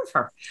never heard of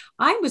her.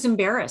 I was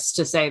embarrassed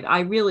to say that I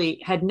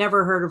really had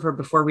never heard of her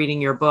before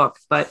reading your book.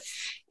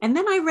 And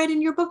then I read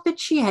in your book that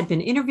she had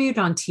been interviewed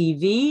on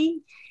TV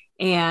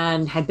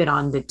and had been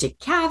on the Dick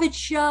Cavett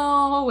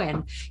show,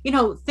 and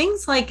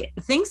things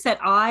that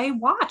I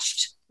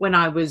watched when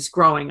I was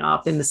growing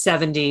up in the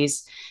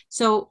 70s.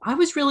 So I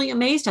was really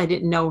amazed. I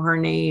didn't know her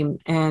name,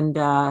 and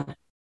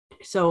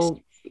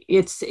so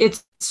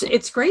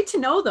it's great to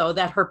know, though,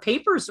 that her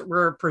papers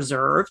were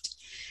preserved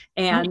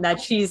and that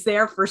she's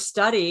there for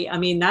study. I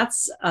mean,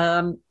 that's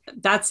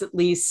at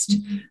least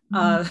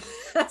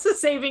that's a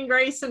saving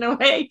grace in a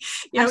way.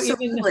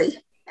 Absolutely.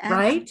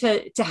 Right.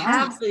 To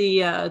have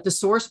the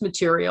source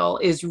material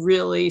is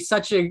really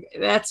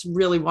that's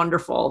really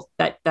wonderful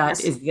that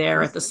is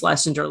there at the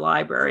Schlesinger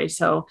Library.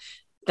 So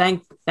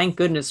thank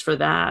goodness for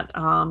that.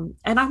 And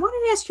I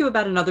wanted to ask you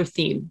about another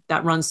theme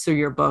that runs through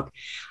your book.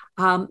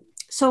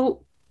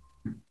 So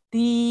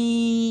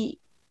the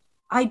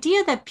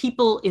idea that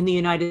people in the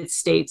United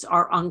States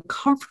are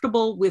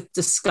uncomfortable with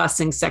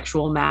discussing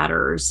sexual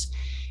matters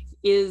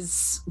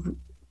is,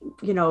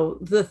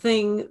 the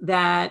thing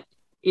that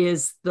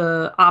is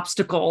the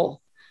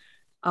obstacle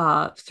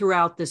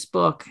throughout this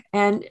book.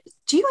 And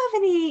do you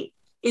have any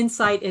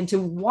insight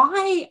into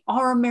why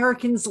are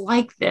Americans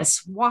like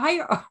this?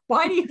 Why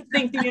do you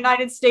think the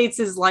United States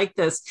is like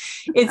this?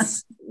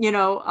 It's,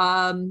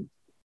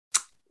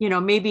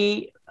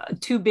 maybe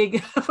too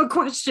big of a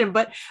question,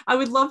 but I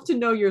would love to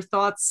know your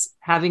thoughts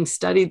having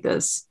studied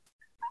this.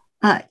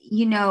 I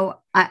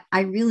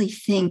really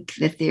think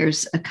that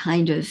there's a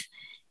kind of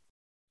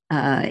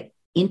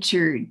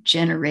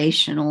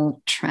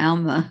intergenerational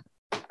trauma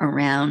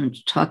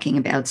around talking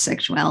about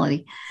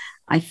sexuality.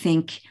 I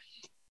think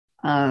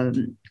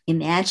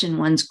imagine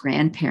one's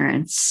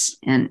grandparents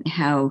and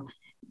how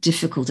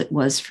difficult it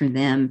was for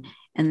them.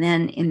 And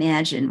then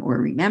imagine or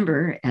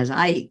remember, as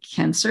I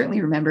can certainly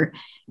remember,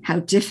 how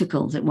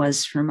difficult it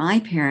was for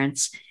my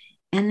parents.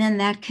 And then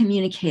that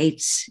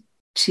communicates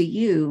to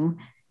you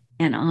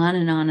and on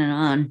and on and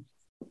on,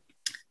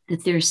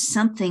 that there's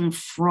something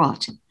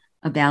fraught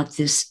about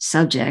this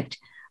subject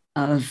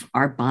of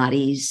our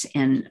bodies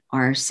and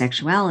our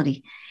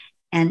sexuality.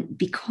 And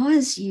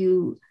because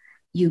you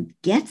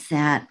get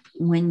that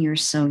when you're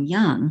so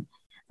young,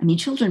 I mean,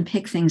 children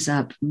pick things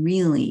up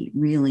really,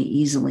 really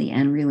easily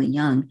and really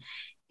young.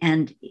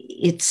 And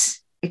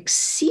it's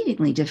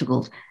exceedingly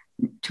difficult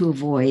to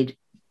avoid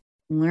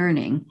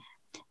learning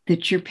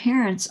that your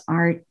parents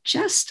are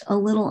just a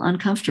little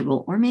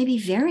uncomfortable, or maybe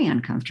very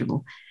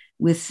uncomfortable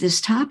with this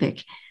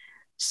topic.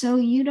 So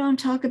you don't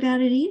talk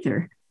about it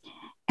either.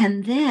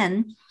 And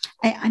then,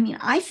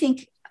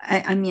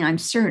 I'm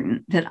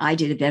certain that I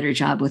did a better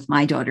job with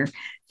my daughter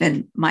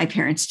than my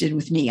parents did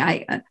with me.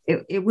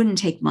 It wouldn't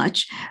take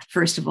much,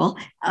 first of all.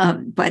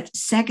 But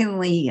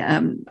secondly,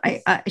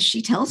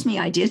 she tells me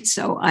I did,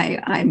 so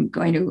I'm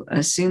going to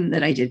assume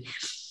that I did.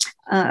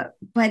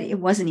 But it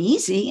wasn't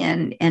easy.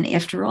 And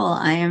after all,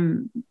 I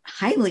am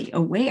highly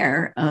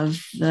aware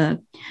of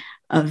the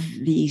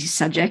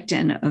subject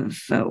and of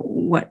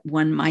what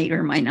one might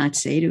or might not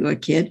say to a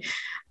kid.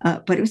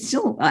 But it was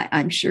still,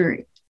 I'm sure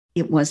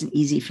it wasn't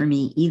easy for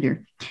me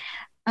either.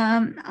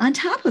 On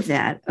top of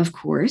that, of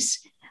course,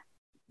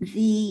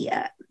 the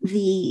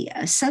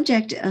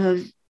subject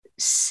of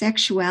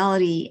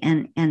sexuality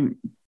and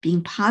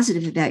being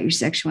positive about your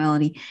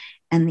sexuality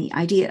and the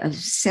idea of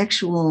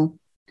sexual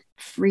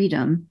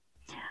freedom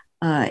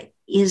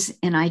is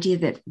an idea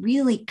that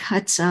really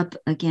cuts up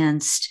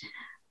against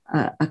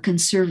a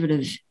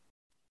conservative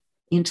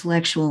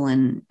intellectual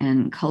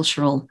and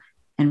cultural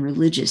and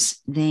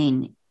religious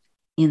vein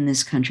in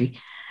this country.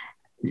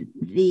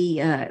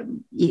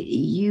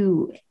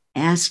 You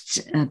asked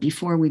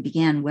before we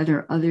began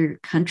whether other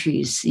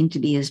countries seem to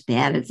be as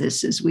bad at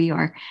this as we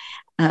are.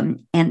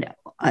 And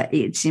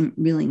it's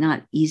really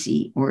not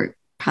easy, or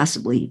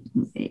possibly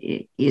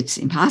it's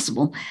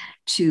impossible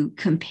to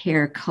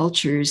compare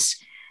cultures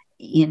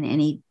in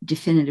any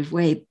definitive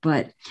way.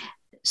 But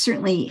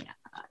certainly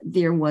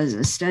there was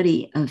a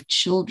study of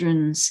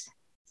children's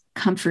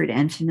comfort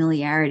and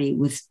familiarity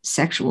with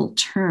sexual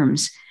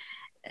terms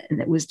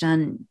that was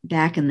done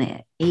back in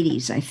the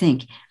 80s, I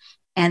think.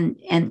 And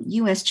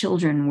US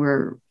children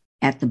were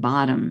at the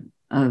bottom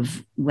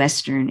of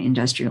Western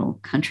industrial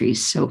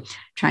countries. So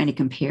trying to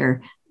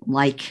compare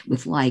like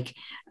with like,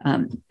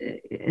 the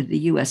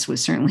US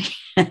was certainly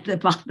at the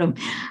bottom.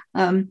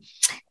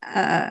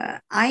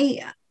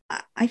 I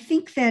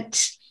think that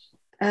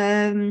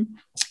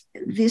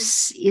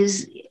this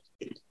is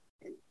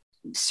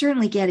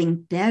certainly getting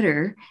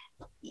better,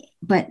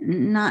 but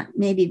not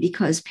maybe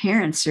because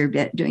parents are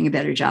doing a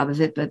better job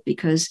of it, but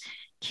because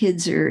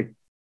kids are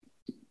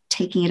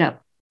taking it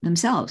up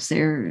themselves.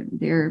 There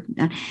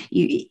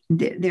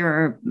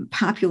are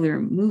popular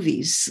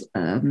movies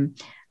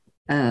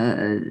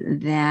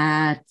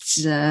that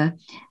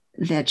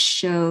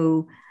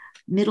show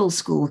middle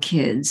school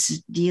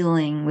kids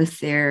dealing with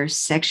their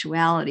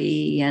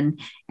sexuality and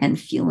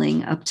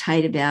feeling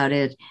uptight about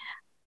it.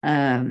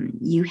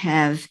 You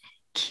have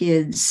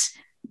kids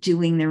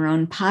doing their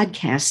own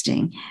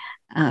podcasting.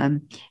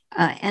 And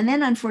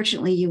then,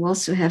 unfortunately, you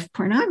also have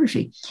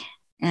pornography.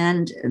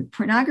 And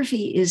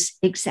pornography is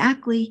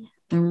exactly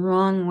the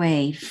wrong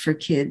way for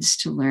kids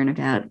to learn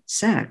about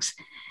sex.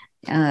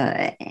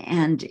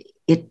 And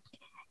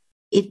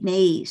it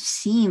may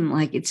seem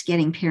like it's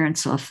getting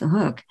parents off the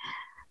hook,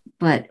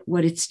 but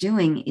what it's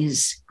doing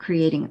is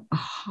creating a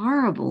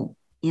horrible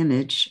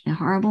image, a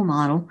horrible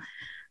model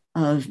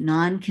of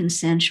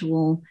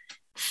non-consensual,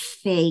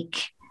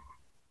 fake,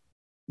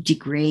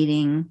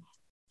 degrading,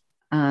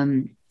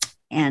 and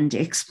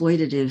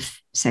exploitative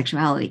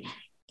sexuality.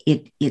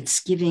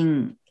 It's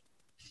giving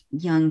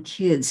young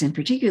kids, and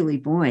particularly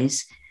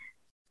boys,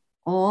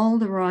 all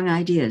the wrong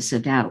ideas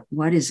about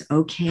what is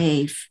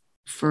okay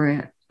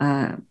for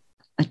a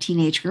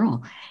teenage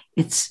girl.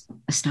 It's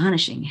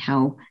astonishing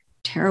how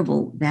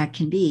terrible that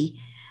can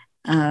be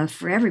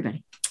for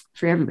everybody.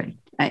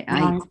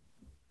 I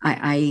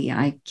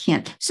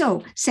can't.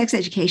 So sex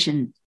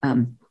education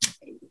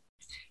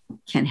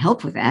can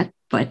help with that,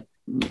 but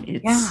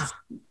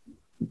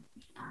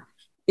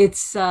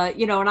it's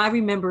and I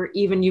remember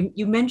even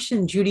you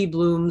mentioned Judy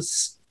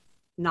Blume's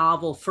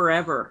novel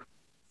Forever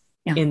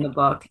in the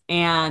book,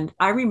 and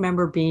I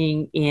remember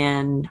being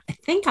I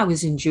think I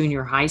was in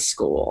junior high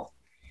school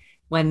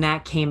when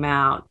that came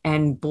out,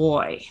 and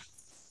boy,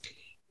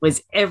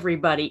 was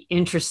everybody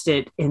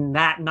interested in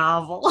that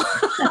novel.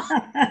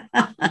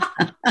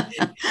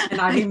 And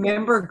I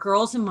remember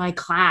girls in my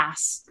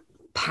class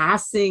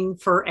passing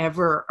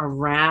Forever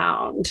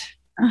around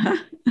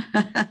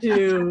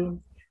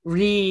to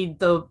read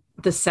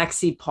the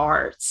sexy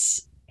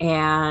parts.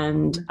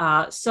 And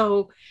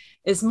so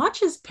as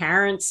much as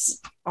parents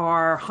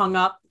are hung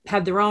up,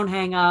 have their own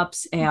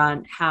hang-ups,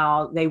 and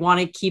how they want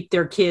to keep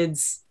their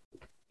kids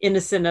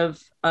innocent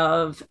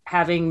of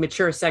having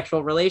mature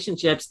sexual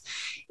relationships,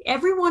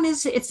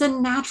 it's a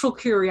natural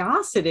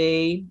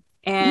curiosity.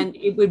 And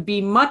it would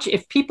be much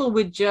if people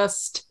would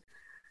just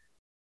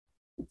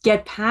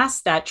get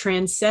past that,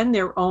 transcend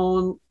their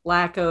own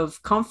lack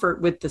of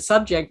comfort with the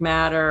subject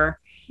matter,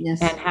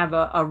 and have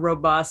a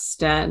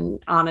robust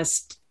and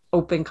honest,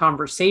 open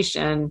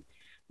conversation.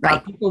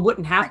 Right. People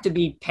wouldn't have to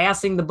be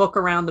passing the book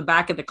around the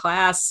back of the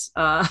class.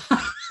 Well,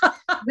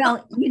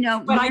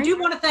 but I do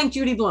want to thank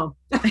Judy Blume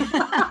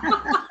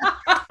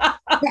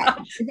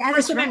that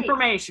for some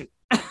information.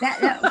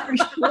 That for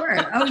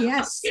sure. Oh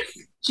yes,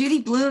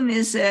 Judy Blume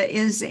is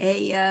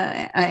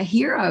a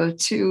hero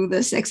to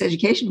the sex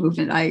education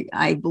movement.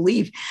 I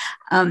believe.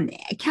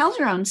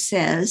 Calderon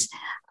says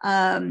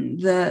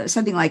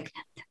something like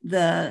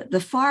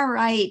the far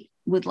right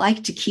would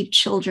like to keep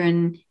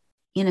children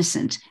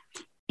innocent.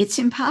 It's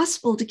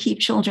impossible to keep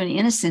children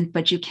innocent,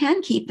 but you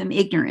can keep them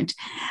ignorant.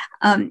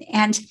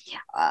 And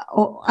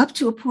up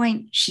to a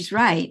point, she's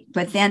right.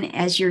 But then,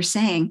 as you're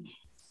saying,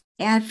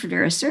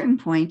 after a certain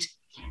point,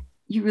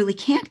 you really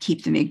can't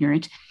keep them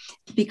ignorant,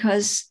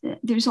 because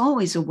there's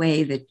always a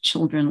way that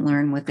children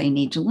learn what they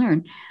need to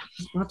learn.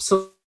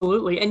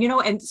 Absolutely.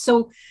 And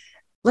so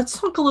let's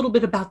talk a little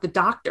bit about the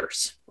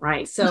doctors,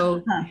 right?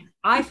 So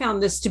I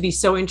found this to be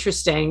so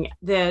interesting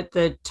that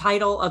the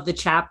title of the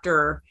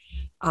chapter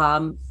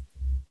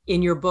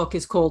in your book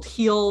is called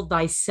Heal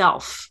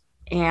Thyself.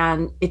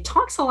 And it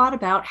talks a lot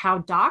about how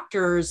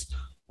doctors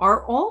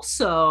are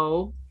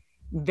also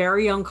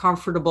very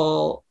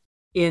uncomfortable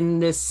in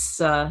this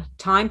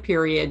time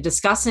period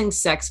discussing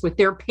sex with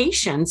their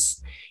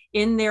patients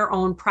in their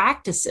own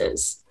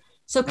practices.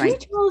 So can you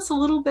tell us a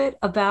little bit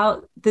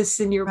about this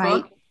in your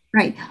book?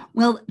 Right.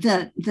 Well,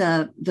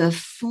 the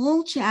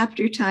full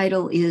chapter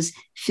title is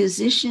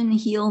Physician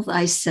Heal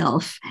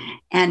Thyself.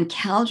 And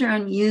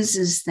Calderon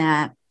uses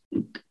that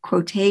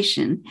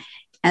quotation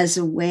as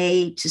a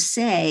way to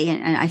say,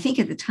 and I think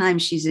at the time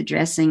she's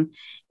addressing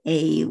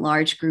a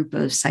large group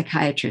of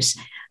psychiatrists,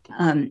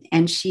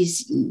 and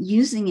she's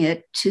using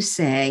it to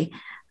say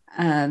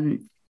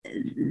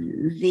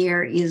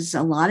there is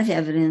a lot of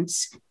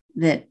evidence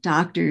that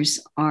doctors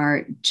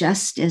are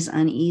just as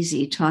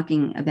uneasy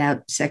talking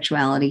about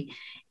sexuality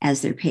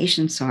as their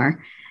patients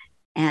are.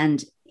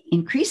 And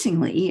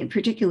increasingly,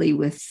 particularly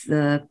with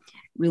the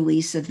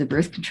release of the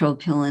birth control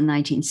pill in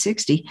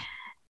 1960,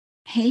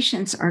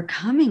 patients are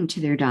coming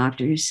to their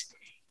doctors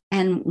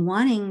and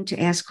wanting to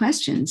ask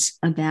questions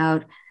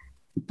about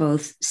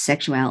both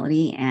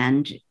sexuality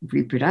and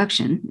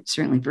reproduction,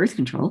 certainly birth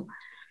control.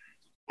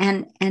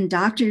 And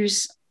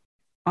doctors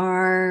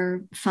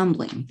are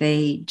fumbling.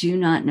 They do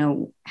not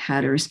know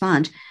how to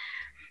respond.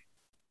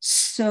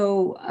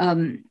 So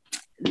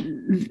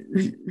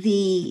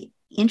the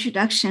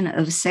introduction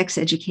of sex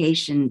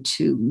education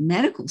to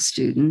medical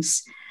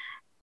students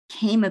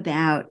came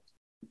about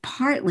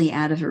partly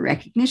out of a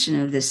recognition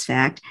of this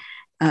fact.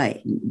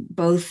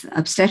 Both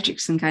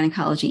obstetrics and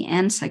gynecology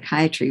and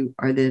psychiatry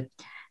are the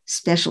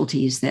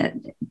specialties that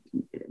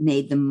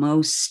made the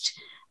most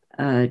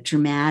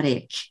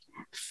dramatic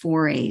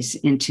forays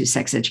into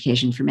sex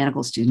education for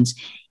medical students.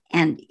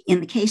 And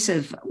in the case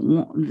of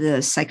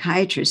the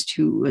psychiatrist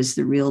who was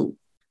the real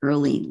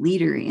early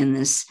leader in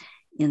this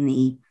in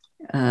the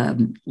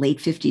late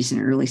 50s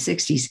and early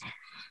 60s,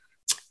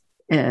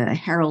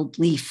 Harold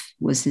Leaf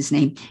was his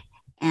name.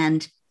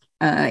 And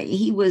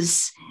he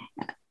was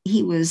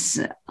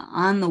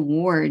on the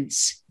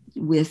wards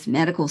with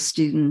medical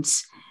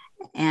students,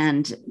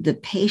 and the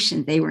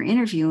patient they were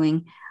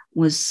interviewing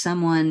was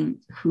someone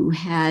who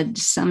had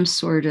some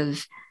sort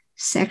of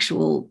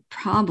sexual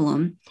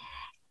problem.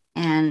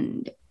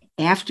 And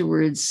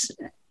afterwards,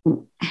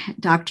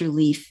 Dr.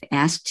 Leaf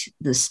asked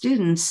the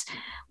students,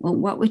 well,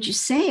 what would you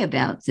say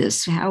about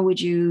this? How would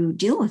you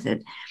deal with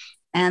it?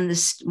 And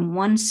this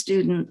one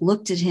student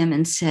looked at him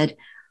and said,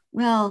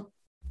 well,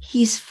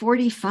 he's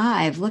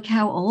 45. Look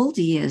how old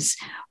he is.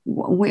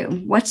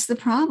 What's the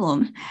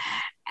problem?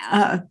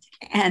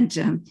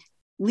 And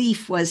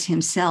Leaf was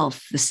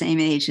himself the same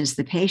age as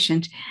the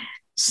patient.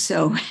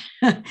 So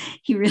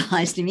he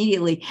realized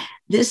immediately,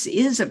 this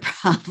is a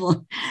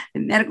problem.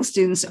 The medical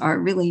students are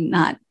really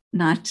not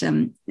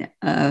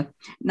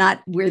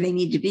where they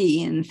need to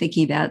be in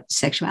thinking about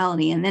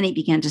sexuality. And then he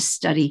began to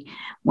study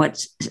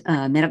what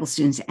medical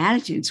students'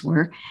 attitudes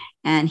were.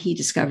 And he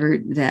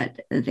discovered that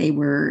they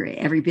were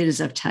every bit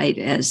as uptight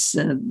as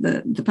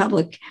the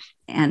public,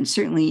 and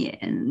certainly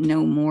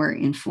no more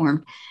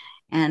informed.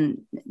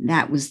 And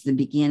that was the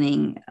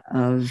beginning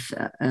of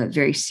a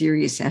very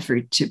serious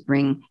effort to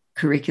bring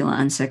curricula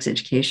on sex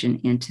education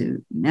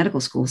into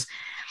medical schools.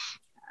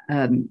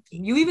 You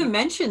even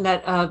mentioned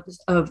that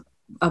of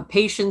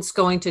patients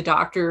going to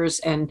doctors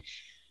and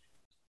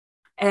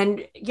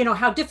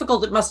how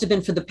difficult it must have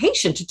been for the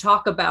patient to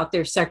talk about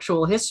their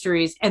sexual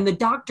histories and the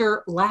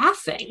doctor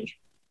laughing.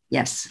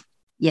 Yes.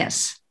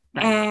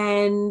 Right.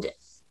 And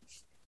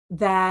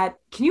that,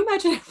 can you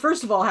imagine,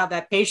 first of all, how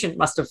that patient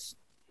must have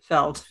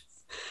felt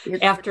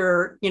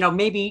after,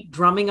 maybe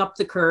drumming up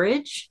the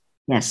courage?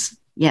 Yes.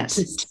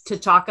 To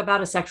talk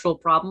about a sexual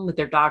problem with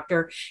their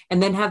doctor,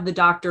 and then have the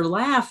doctor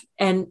laugh,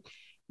 and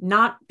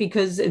not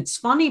because it's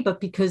funny, but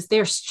because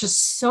they're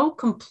just so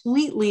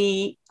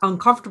completely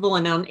uncomfortable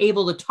and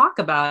unable to talk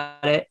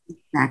about it.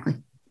 Exactly.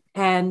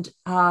 And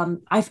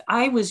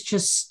I was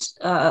just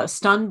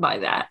stunned by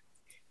that.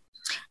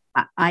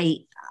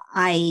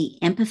 I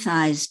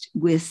empathized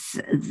with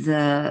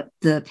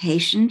the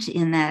patient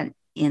in that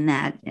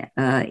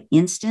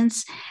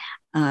instance.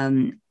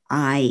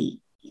 I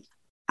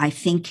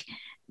think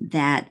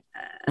that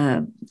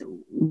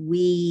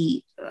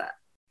we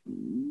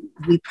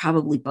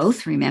probably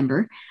both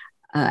remember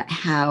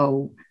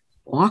how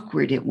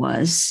awkward it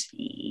was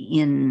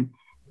in,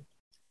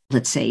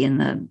 let's say, in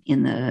the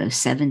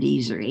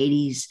 70s or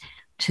 80s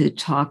to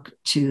talk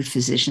to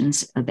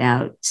physicians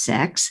about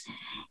sex.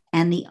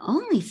 And the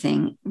only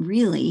thing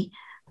really,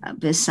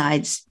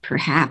 besides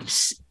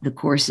perhaps the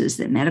courses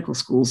that medical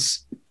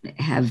schools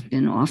have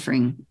been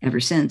offering ever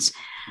since,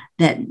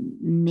 that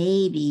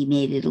maybe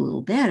made it a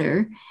little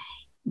better,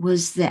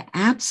 was the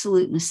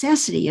absolute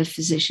necessity of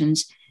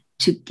physicians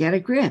to get a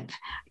grip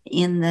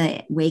in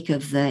the wake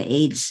of the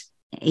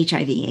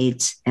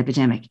HIV/AIDS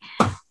epidemic.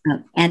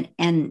 And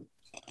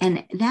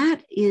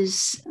that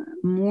is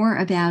more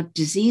about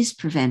disease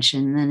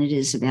prevention than it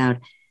is about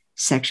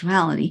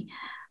sexuality.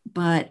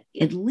 But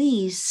at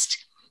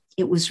least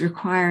it was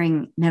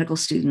requiring medical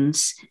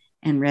students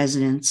and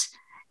residents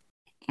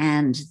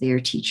and their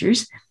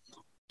teachers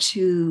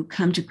to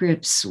come to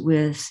grips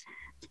with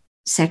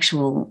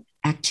sexual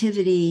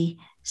activity,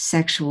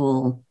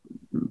 sexual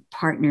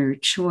partner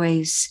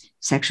choice,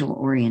 sexual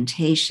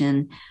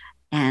orientation,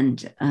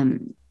 and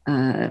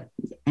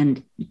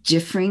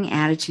differing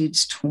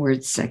attitudes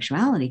towards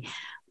sexuality,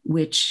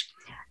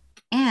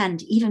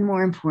 and even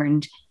more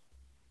important,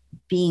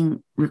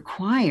 being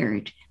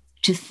required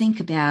to think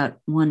about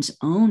one's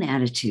own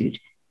attitude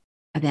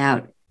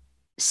about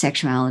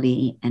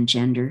sexuality and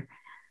gender,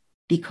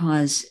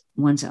 because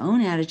one's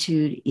own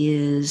attitude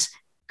is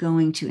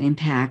going to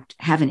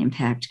have an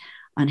impact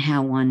on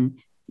how one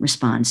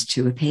responds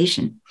to a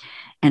patient.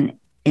 And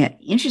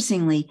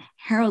interestingly,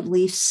 Harold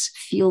Leif's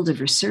field of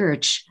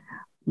research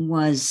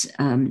was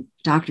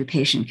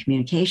doctor-patient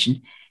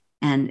communication.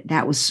 And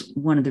that was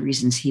one of the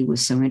reasons he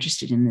was so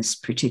interested in this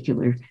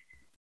particular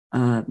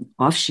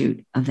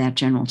offshoot of that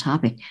general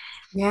topic.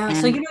 Yeah. And,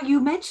 so, you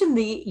mentioned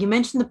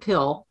the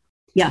pill.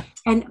 Yeah.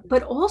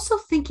 But also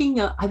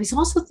I was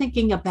also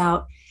thinking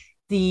about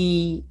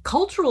the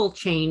cultural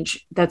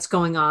change that's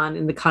going on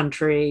in the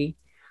country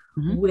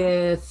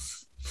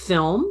with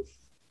film,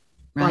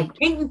 like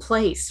Peyton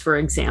Place, for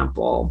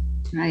example.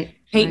 Right.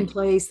 Peyton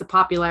Place, the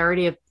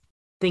popularity of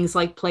things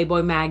like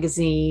Playboy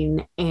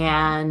magazine.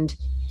 And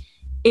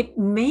it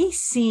may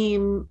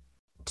seem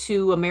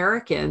to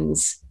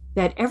Americans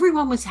that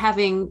everyone was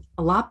having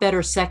a lot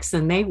better sex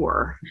than they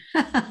were.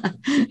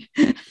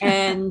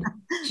 And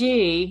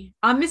gee,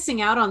 I'm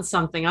missing out on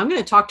something. I'm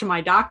going to talk to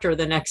my doctor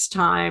the next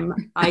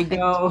time I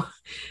go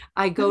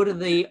to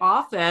the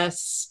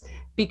office,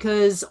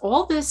 because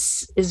all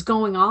this is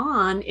going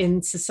on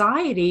in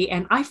society.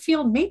 And I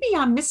feel maybe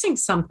I'm missing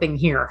something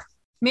here.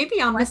 Maybe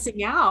I'm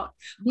missing out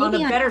on a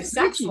better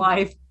sex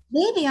life.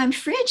 Maybe I'm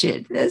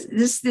frigid.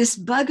 This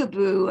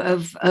bugaboo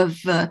of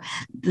the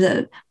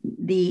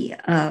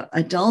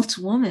adult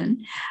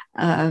woman,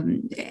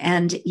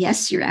 and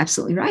yes, you're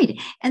absolutely right.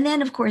 And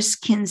then, of course,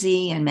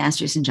 Kinsey and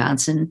Masters and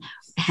Johnson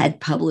had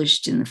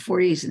published in the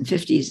 40s and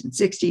 50s and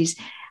 60s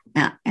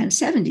and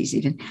 70s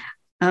even.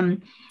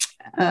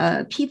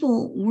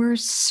 People were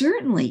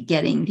certainly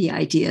getting the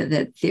idea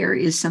that there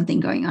is something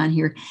going on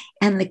here,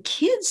 and the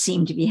kids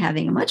seem to be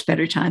having a much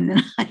better time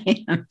than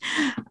I am.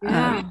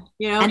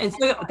 Yeah, and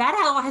so that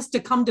all has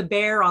to come to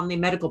bear on the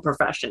medical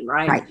profession,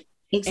 right? Right.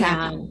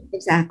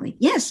 Exactly.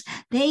 Yes,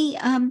 they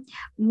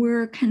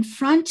were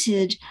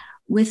confronted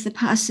with the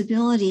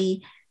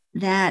possibility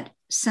that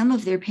some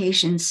of their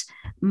patients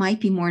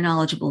might be more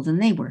knowledgeable than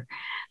they were,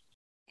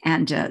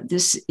 and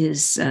this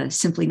is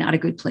simply not a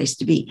good place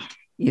to be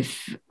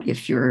if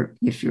you're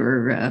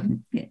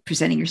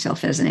presenting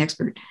yourself as an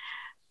expert.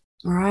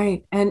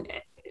 Right. And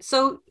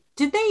so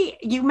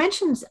you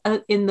mentioned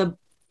in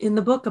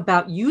the book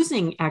about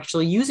using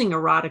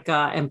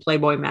erotica and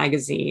Playboy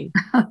magazine.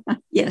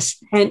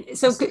 Yes. And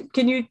so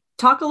can you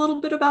talk a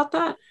little bit about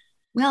that?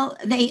 Well,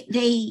 they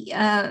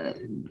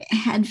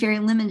had very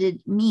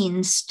limited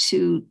means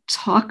to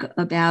talk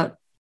about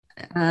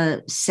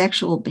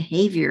sexual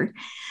behavior.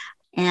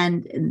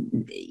 And,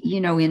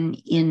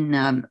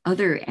 in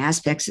other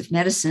aspects of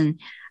medicine,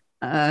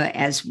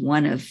 as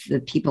one of the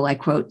people I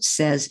quote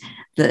says,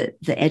 the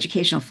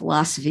educational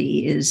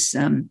philosophy is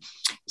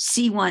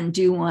see one,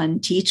 do one,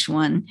 teach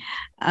one,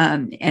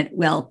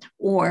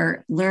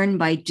 or learn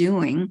by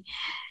doing.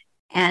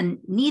 And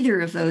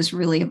neither of those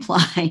really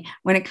apply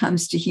when it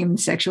comes to human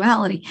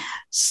sexuality.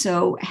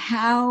 So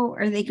how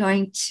are they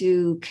going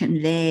to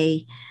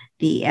convey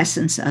the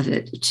essence of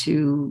it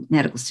to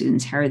medical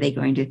students? How are they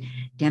going to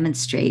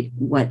demonstrate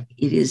what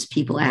it is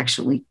people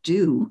actually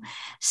do?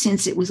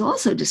 Since it was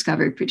also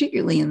discovered,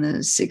 particularly in the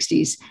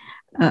 60s,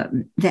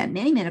 that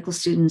many medical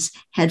students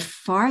had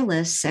far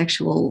less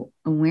sexual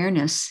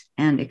awareness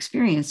and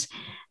experience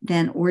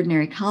than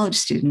ordinary college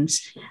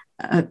students,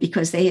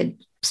 because they had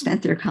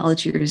spent their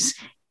college years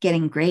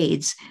getting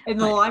grades in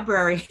the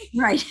library.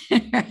 Right.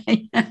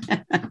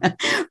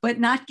 But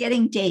not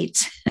getting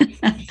dates.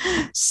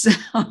 So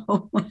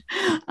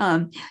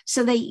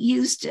they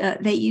used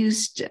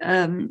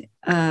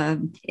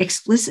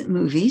explicit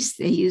movies.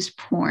 They used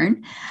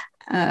porn.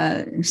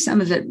 Some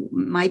of it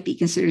might be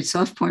considered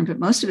soft porn, but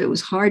most of it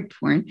was hard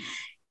porn.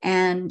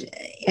 And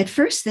at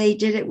first they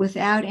did it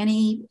without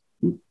any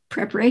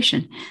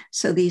preparation.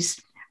 So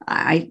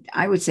I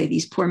would say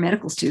these poor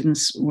medical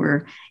students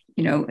were,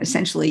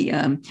 essentially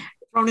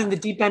thrown in the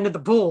deep end of the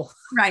pool.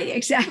 Right,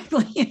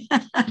 exactly.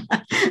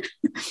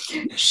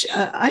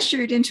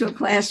 Ushered into a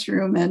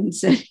classroom and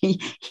said,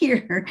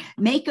 "Here,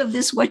 make of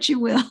this what you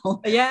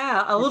will."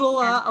 Yeah, a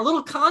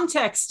little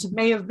context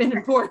may have been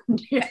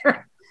important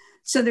here.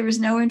 So there was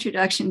no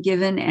introduction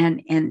given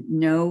and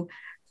no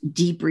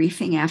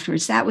debriefing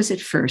afterwards. That was at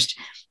first,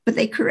 but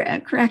they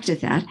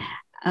corrected that,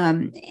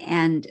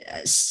 and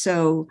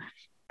so.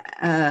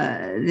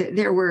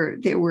 There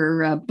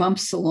were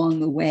bumps along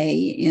the way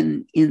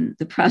in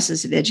the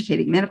process of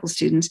educating medical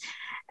students.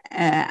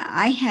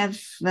 I have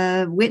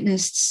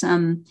witnessed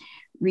some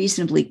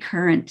reasonably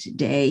current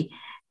day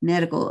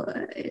medical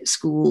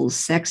school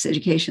sex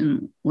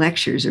education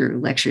lectures or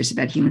lectures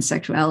about human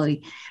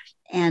sexuality,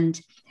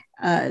 and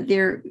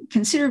they're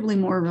considerably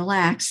more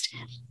relaxed,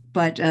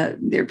 but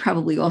they're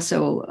probably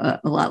also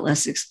a lot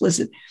less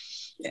explicit.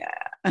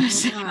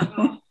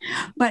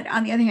 But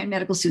on the other hand,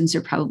 medical students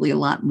are probably a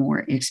lot more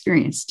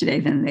experienced today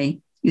than they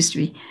used to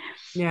be.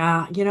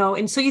 Yeah,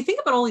 and so you think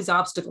about all these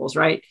obstacles,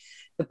 right?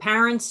 The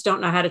parents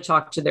don't know how to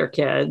talk to their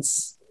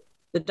kids.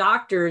 The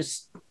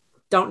doctors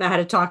don't know how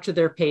to talk to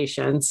their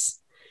patients.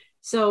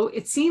 So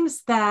it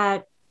seems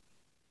that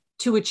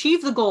to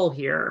achieve the goal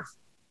here,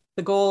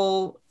 the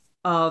goal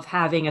of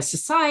having a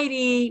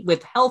society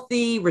with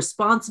healthy,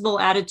 responsible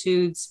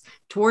attitudes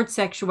towards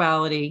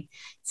sexuality,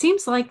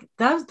 seems like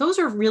those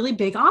are really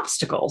big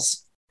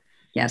obstacles.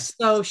 Yes.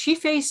 So she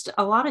faced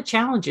a lot of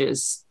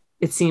challenges,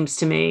 it seems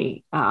to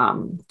me,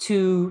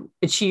 to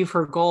achieve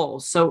her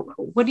goals. So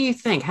what do you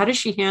think? How does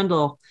she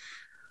handle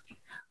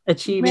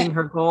achieving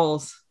her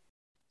goals?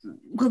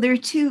 Well, there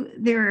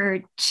are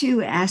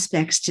two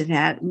aspects to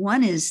that.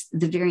 One is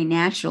the very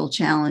natural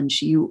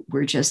challenge you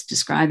were just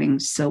describing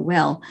so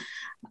well.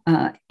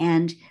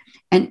 And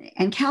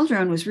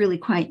Calderon was really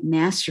quite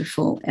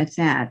masterful at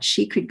that.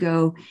 She could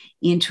go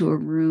into a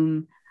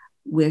room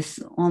with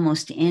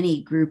almost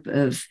any group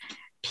of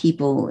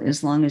people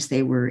as long as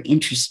they were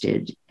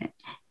interested.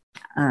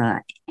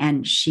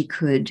 And she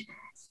could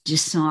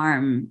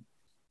disarm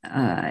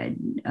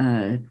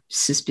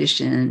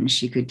suspicion.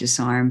 She could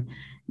disarm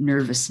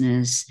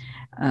nervousness.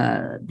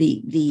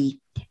 The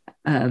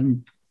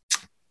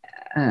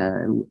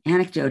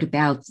anecdote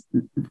about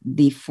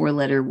the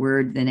four-letter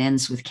word that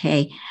ends with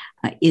K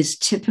is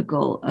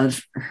typical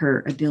of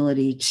her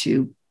ability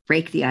to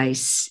break the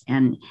ice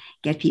and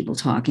get people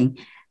talking.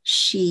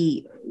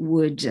 She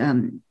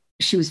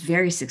was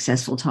very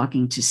successful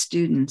talking to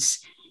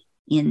students,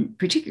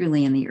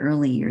 particularly in the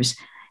early years,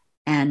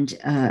 and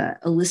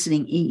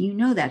eliciting.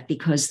 That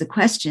because the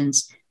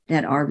questions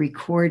that are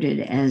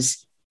recorded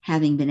as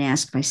having been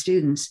asked by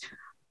students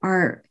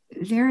are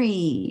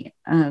very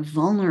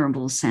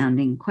vulnerable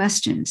sounding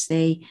questions.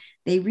 They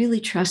really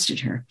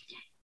trusted her.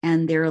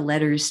 And there are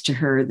letters to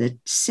her that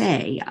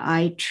say,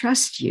 "I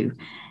trust you."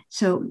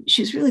 So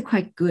she's really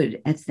quite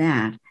good at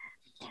that.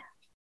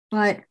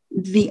 But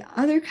the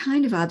other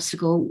kind of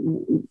obstacle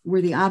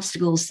were the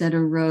obstacles that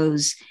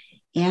arose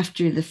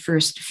after the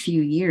first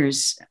few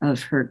years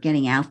of her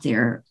getting out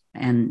there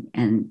and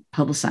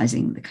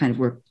publicizing the kind of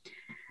work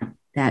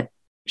that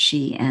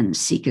she and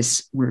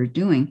SIECUS were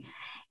doing.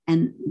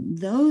 And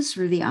those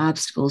were the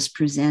obstacles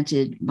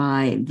presented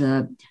by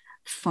the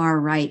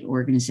far-right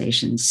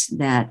organizations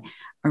that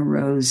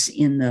arose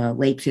in the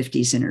late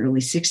 50s and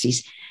early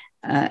 60s.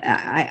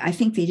 I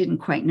think they didn't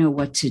quite know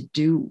what to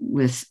do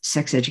with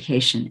sex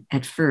education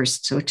at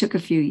first, so it took a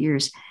few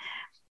years.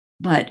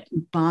 But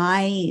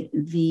by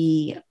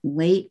the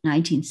late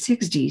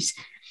 1960s,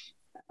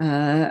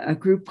 a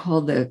group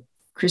called the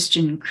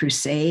Christian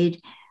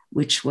Crusade,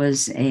 which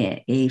was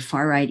a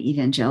far-right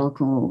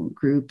evangelical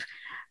group,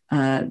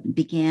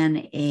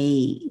 began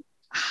a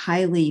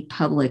highly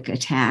public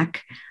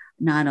attack,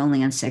 not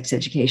only on sex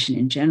education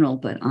in general,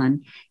 but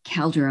on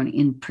Calderon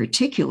in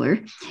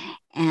particular.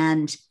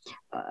 And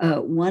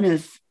one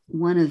of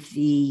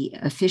the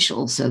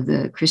officials of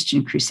the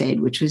Christian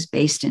Crusade, which was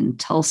based in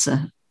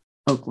Tulsa,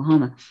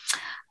 Oklahoma,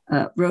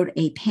 wrote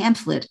a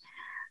pamphlet,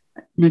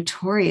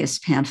 notorious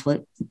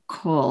pamphlet,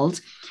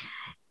 called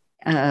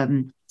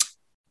 "Is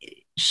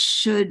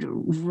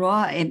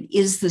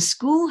the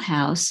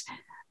Schoolhouse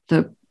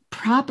the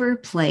Proper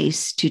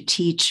Place to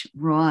Teach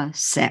Raw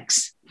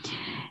Sex?"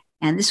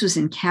 And this was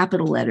in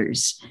capital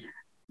letters.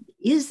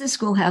 Is the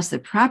schoolhouse the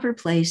proper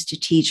place to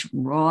teach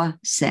raw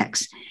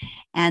sex?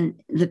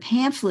 And the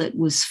pamphlet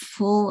was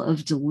full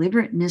of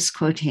deliberate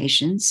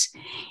misquotations.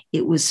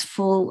 It was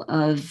full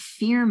of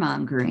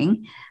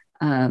fear-mongering,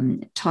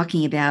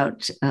 talking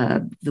about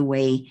the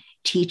way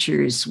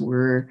teachers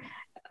were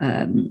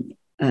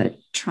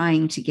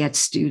trying to get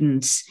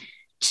students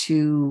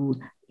to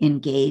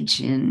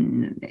engage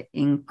in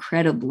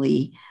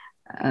incredibly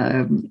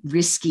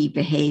risky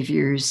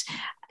behaviors,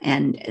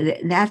 and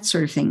that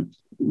sort of thing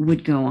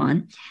would go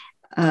on.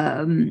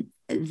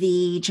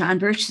 The John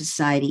Birch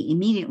Society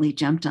immediately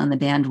jumped on the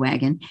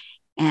bandwagon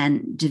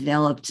and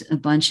developed a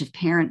bunch of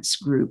parents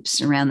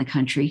groups around the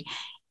country.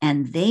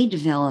 And they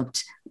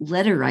developed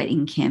letter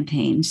writing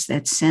campaigns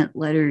that sent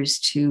letters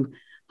to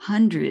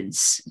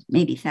hundreds,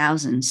 maybe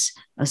thousands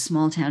of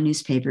small town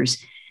newspapers,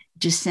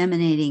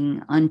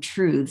 disseminating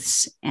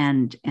untruths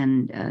and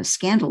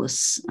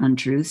scandalous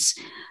untruths.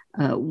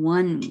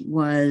 One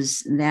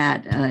was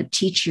that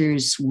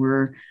teachers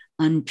were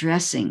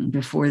undressing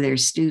before their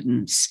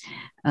students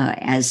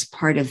as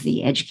part of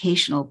the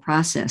educational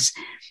process.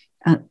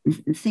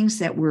 Things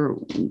that were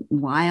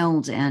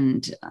wild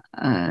and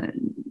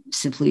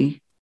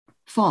simply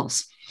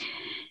false.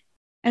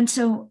 And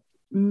so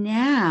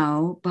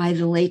now, by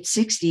the late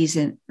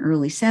 60s and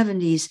early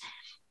 70s,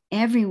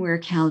 everywhere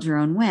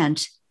Calderon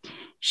went,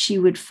 she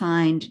would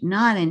find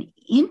not an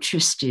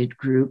interested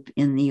group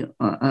in the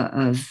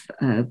of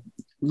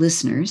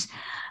listeners,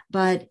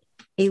 but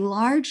a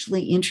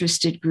largely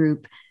interested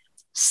group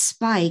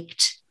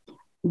spiked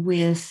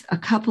with a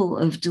couple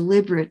of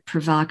deliberate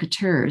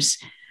provocateurs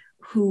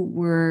who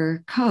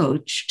were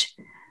coached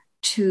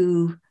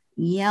to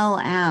yell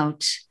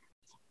out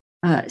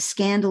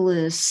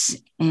scandalous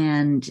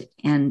and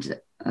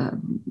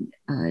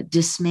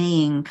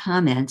dismaying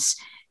comments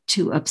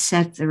to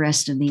upset the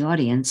rest of the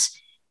audience,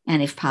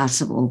 and if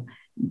possible,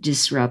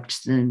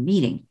 disrupt the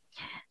meeting.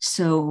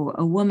 So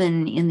a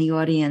woman in the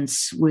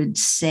audience would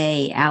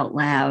say out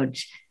loud,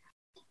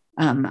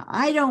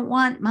 I don't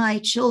want my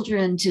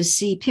children to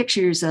see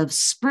pictures of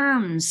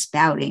sperm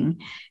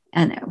spouting.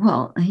 And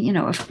well,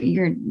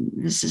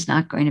 this is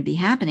not going to be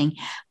happening,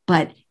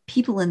 but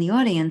people in the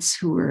audience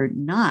who were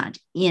not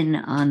in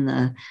on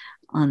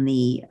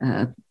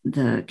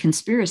the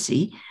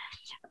conspiracy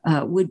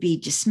would be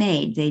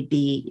dismayed. They'd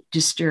be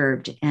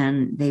disturbed,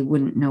 and they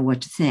wouldn't know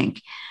what to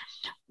think.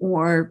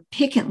 Or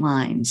picket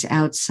lines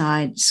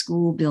outside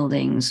school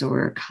buildings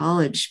or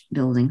college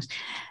buildings.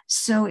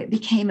 So it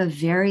became a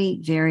very,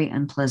 very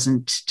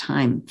unpleasant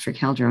time for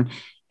Calderon,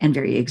 and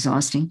very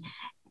exhausting.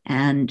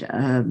 And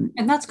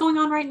that's going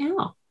on right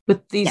now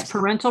with these yes.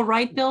 parental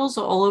right bills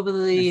all over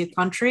the yes.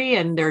 country,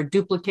 and they're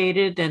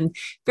duplicated and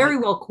very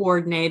right. well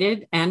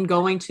coordinated, and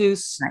going to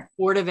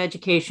Board of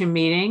Education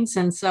meetings.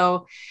 And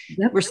so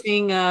yep. we're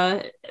seeing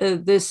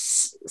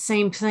this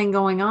same thing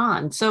going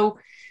on. So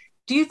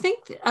do you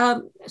think,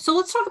 so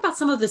let's talk about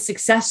some of the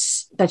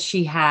success that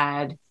she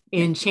had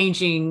in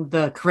changing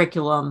the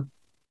curriculum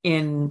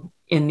in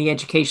the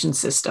education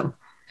system.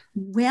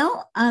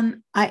 Well,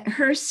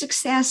 her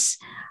success,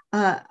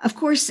 of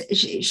course,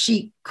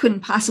 she couldn't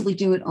possibly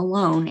do it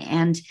alone.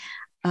 And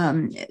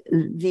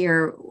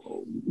there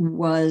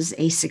was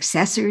a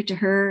successor to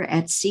her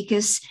at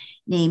SIECUS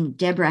named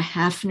Deborah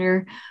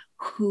Hafner,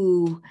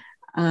 who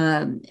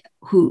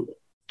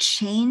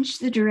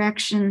changed the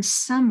direction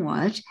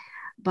somewhat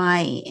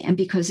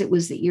because it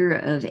was the era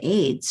of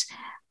AIDS,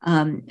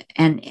 and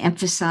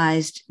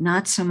emphasized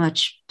not so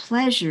much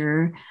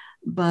pleasure,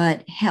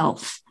 but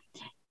health.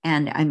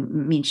 And I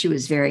mean, she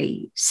was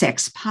very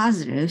sex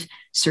positive,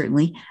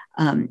 certainly.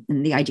 And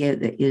the idea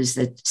is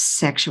that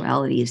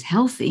sexuality is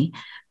healthy.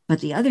 But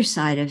the other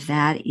side of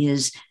that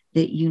is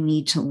that you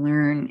need to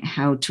learn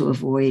how to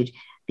avoid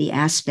the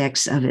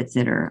aspects of it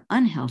that are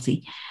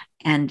unhealthy.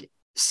 And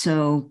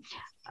so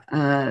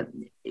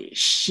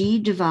she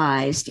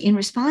devised, in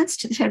response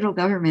to the federal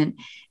government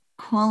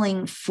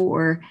calling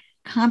for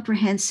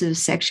comprehensive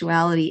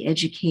sexuality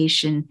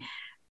education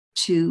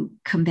to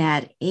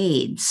combat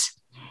AIDS,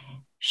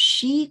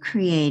 she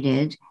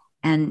created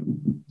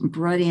and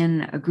brought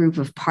in a group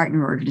of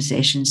partner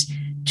organizations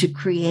to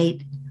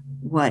create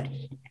what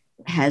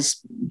has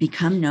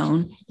become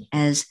known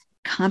as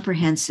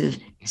Comprehensive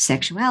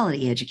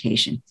Sexuality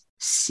Education,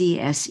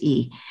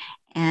 CSE.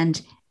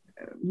 And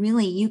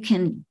really, you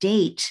can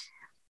date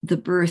the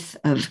birth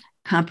of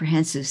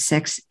comprehensive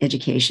sex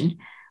education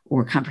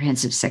or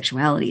comprehensive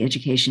sexuality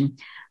education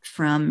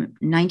from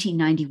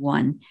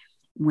 1991,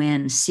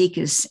 when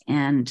SIECUS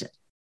and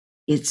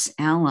its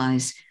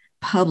allies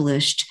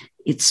published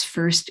its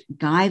first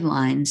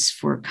guidelines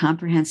for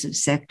comprehensive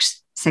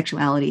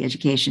sexuality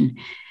education,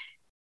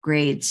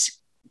 grades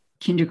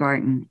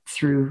kindergarten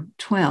through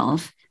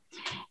 12.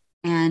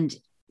 And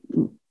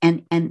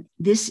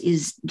this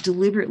is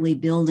deliberately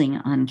building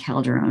on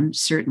Calderon,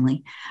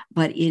 certainly,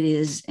 but it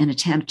is an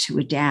attempt to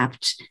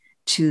adapt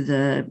to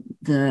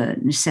the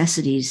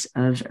necessities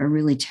of a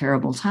really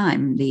terrible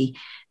time. The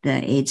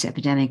AIDS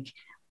epidemic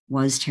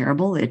was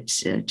terrible.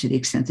 It's to the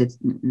extent that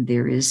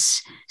there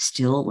is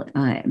still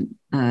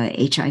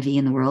HIV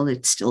in the world,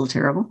 it's still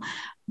terrible.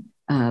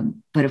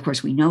 But of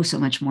course, we know so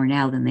much more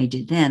now than they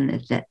did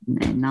then, that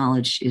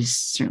knowledge is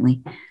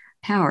certainly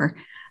power.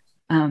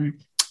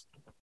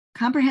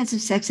 Comprehensive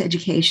sex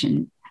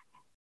education,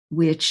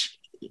 which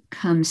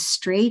comes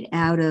straight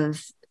out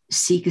of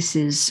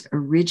SIECUS's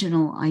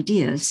original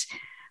ideas,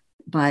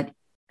 but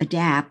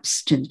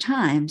adapts to the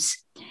times,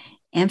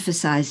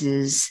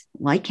 emphasizes,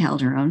 like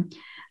Calderon,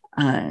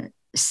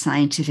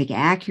 scientific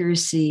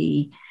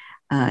accuracy.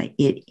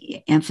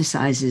 It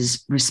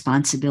emphasizes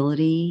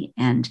responsibility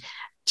and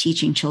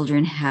teaching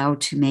children how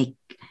to make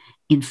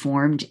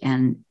informed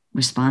and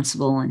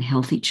responsible and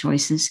healthy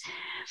choices.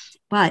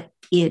 But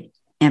it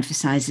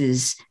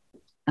emphasizes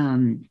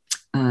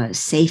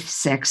safe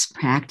sex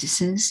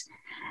practices.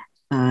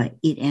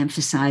 It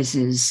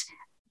emphasizes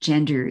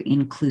gender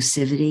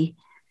inclusivity.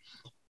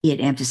 It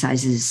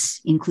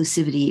emphasizes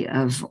inclusivity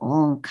of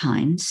all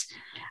kinds.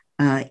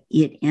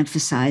 It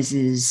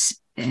emphasizes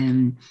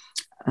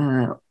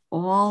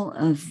all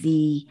of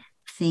the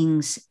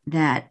things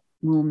that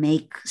will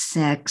make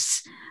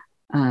sex,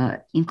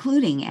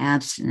 including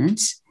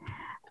abstinence,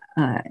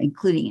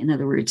 including, in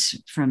other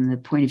words, from the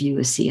point of view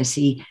of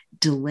CSE,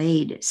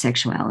 delayed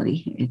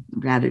sexuality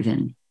rather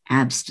than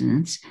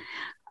abstinence,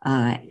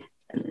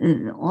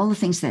 all the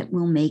things that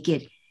will make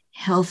it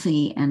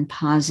healthy and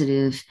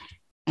positive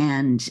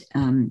and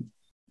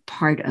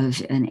part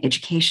of an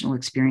educational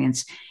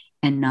experience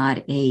and not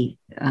a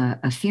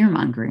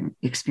fear-mongering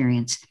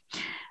experience.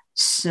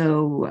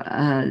 So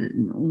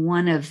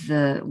one of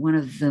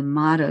the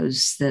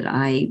mottos that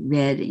I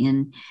read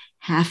in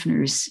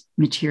Hafner's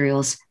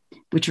materials,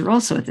 which are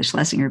also at the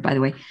Schlesinger, by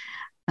the way,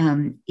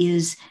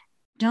 is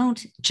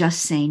don't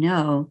just say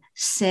no,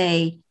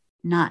 say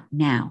not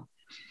now.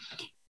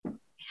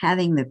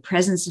 Having the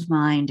presence of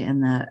mind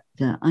and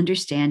the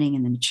understanding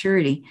and the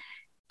maturity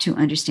to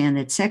understand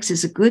that sex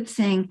is a good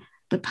thing,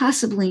 but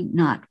possibly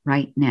not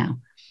right now.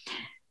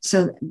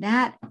 So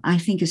that, I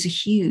think, is a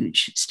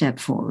huge step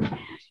forward.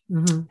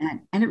 Mm-hmm.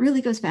 And it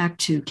really goes back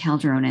to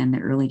Calderon and the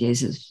early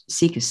days of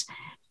Sikhs.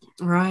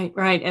 Right.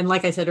 And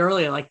like I said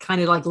earlier, like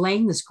kind of like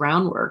laying this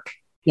groundwork.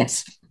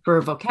 Yes. For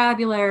a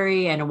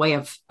vocabulary and a way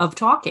of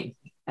talking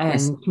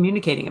and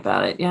communicating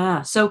about it.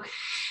 Yeah. So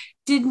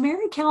did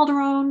Mary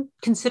Calderon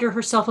consider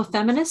herself a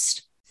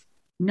feminist?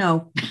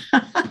 No.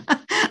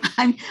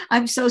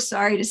 I'm so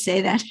sorry to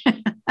say that.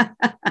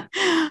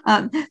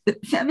 The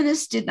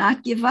feminists did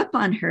not give up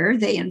on her.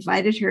 They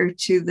invited her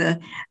to the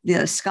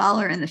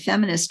Scholar and the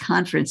Feminist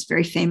Conference,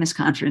 very famous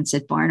conference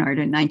at Barnard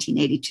in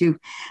 1982,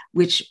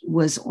 which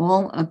was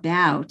all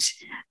about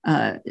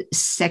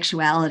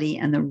sexuality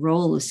and the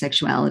role of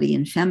sexuality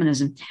in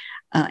feminism.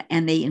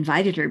 And they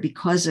invited her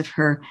because of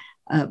her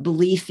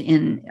belief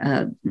in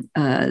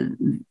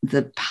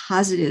the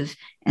positive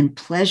and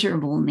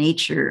pleasurable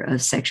nature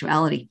of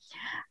sexuality.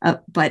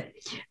 But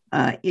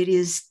it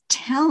is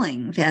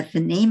telling that the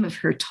name of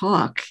her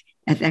talk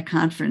at that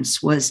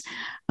conference was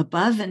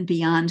Above and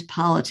Beyond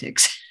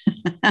Politics.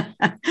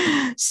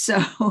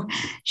 So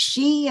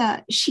she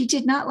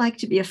did not like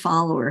to be a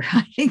follower.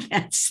 I think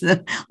that's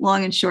the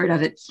long and short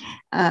of it.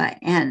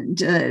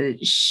 And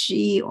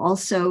she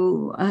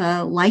also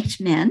liked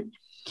men.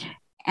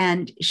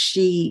 And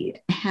she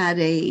had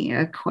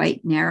a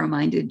quite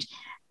narrow-minded,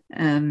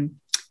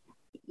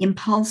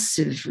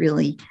 impulsive,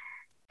 really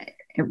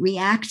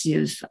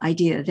reactive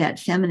idea that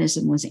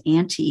feminism was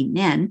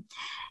anti-men.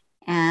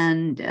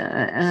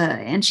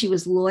 And she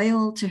was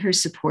loyal to her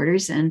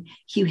supporters, and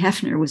Hugh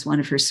Hefner was one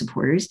of her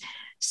supporters.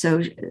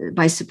 So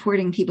by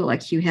supporting people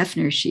like Hugh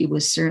Hefner, she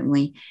was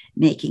certainly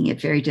making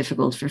it very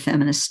difficult for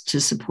feminists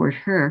to support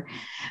her.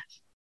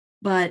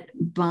 But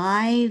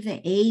by the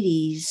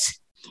 80s,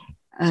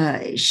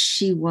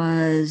 she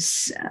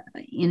was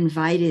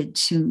invited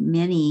to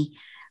many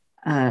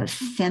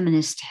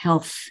feminist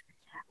health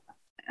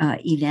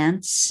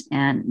events,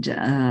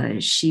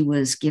 and she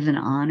was given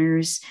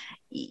honors.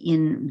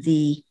 In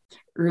the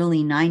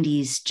early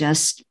 90s,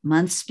 just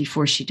months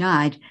before she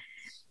died,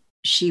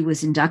 she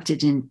was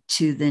inducted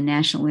into the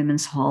National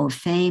Women's Hall of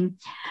Fame.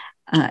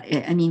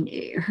 I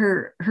mean,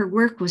 her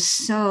work was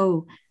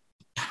so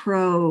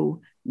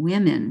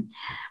pro-women.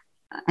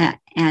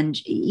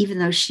 And even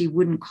though she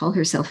wouldn't call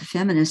herself a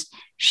feminist,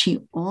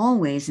 she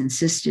always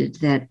insisted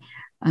that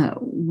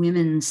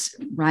women's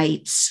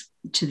rights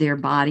to their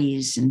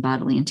bodies and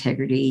bodily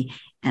integrity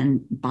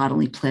and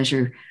bodily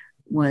pleasure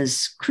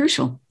was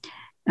crucial,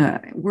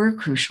 were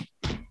crucial.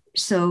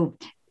 So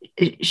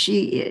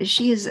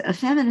she is a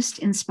feminist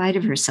in spite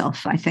of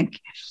herself, I think.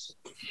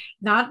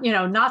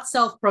 Not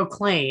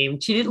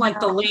self-proclaimed. She didn't like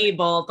the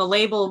label. The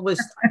label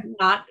was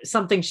not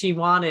something she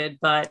wanted,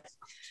 but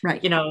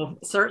right.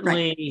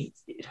 Certainly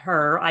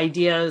her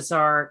ideas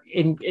are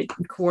in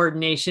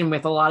coordination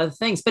with a lot of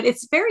things. But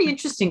it's very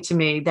interesting to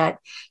me that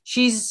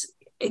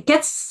it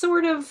gets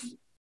sort of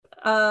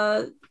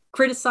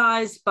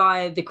criticized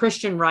by the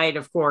Christian right,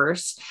 of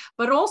course,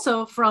 but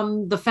also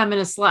from the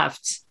feminist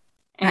left.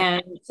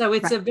 And so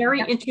it's a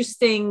very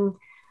interesting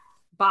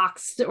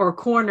box or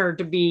corner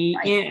to be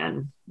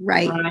in.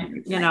 Right.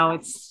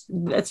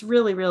 It's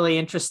really, really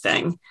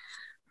interesting.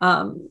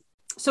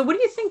 So what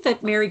do you think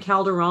that Mary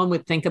Calderon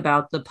would think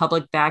about the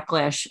public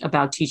backlash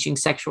about teaching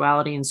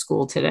sexuality in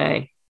school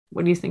today?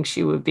 What do you think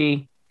she would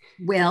be?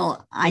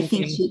 Well, I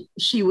think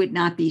she would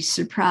not be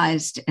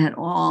surprised at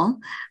all.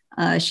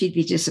 She'd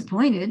be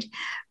disappointed,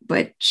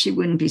 but she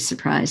wouldn't be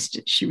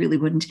surprised. She really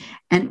wouldn't.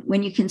 And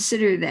when you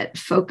consider that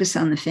Focus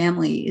on the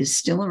Family is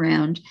still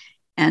around,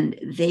 and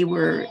they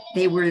were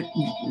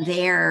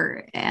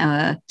there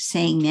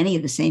saying many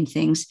of the same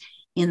things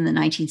in the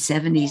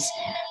 1970s,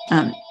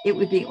 it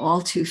would be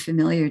all too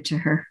familiar to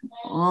her,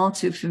 all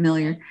too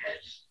familiar.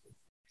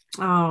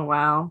 Oh,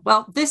 wow.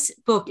 Well, this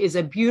book is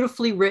a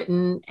beautifully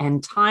written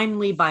and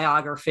timely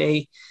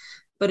biography,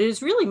 but it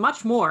is really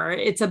much more.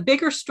 It's a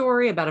bigger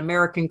story about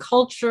American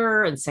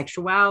culture and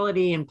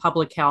sexuality and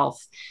public health.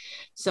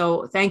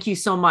 So thank you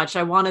so much.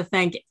 I want to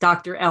thank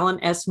Dr. Ellen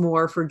S.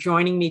 Moore for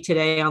joining me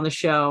today on the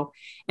show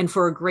and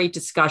for a great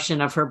discussion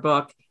of her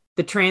book,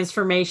 The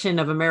Transformation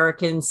of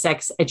American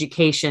Sex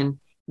Education,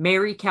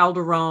 Mary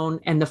Calderone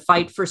and the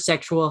Fight for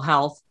Sexual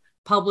Health,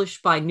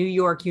 published by New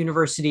York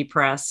University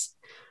Press.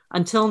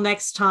 Until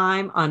next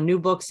time on New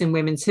Books in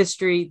Women's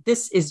History,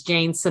 this is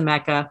Jane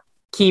Semeka.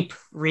 Keep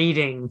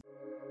reading.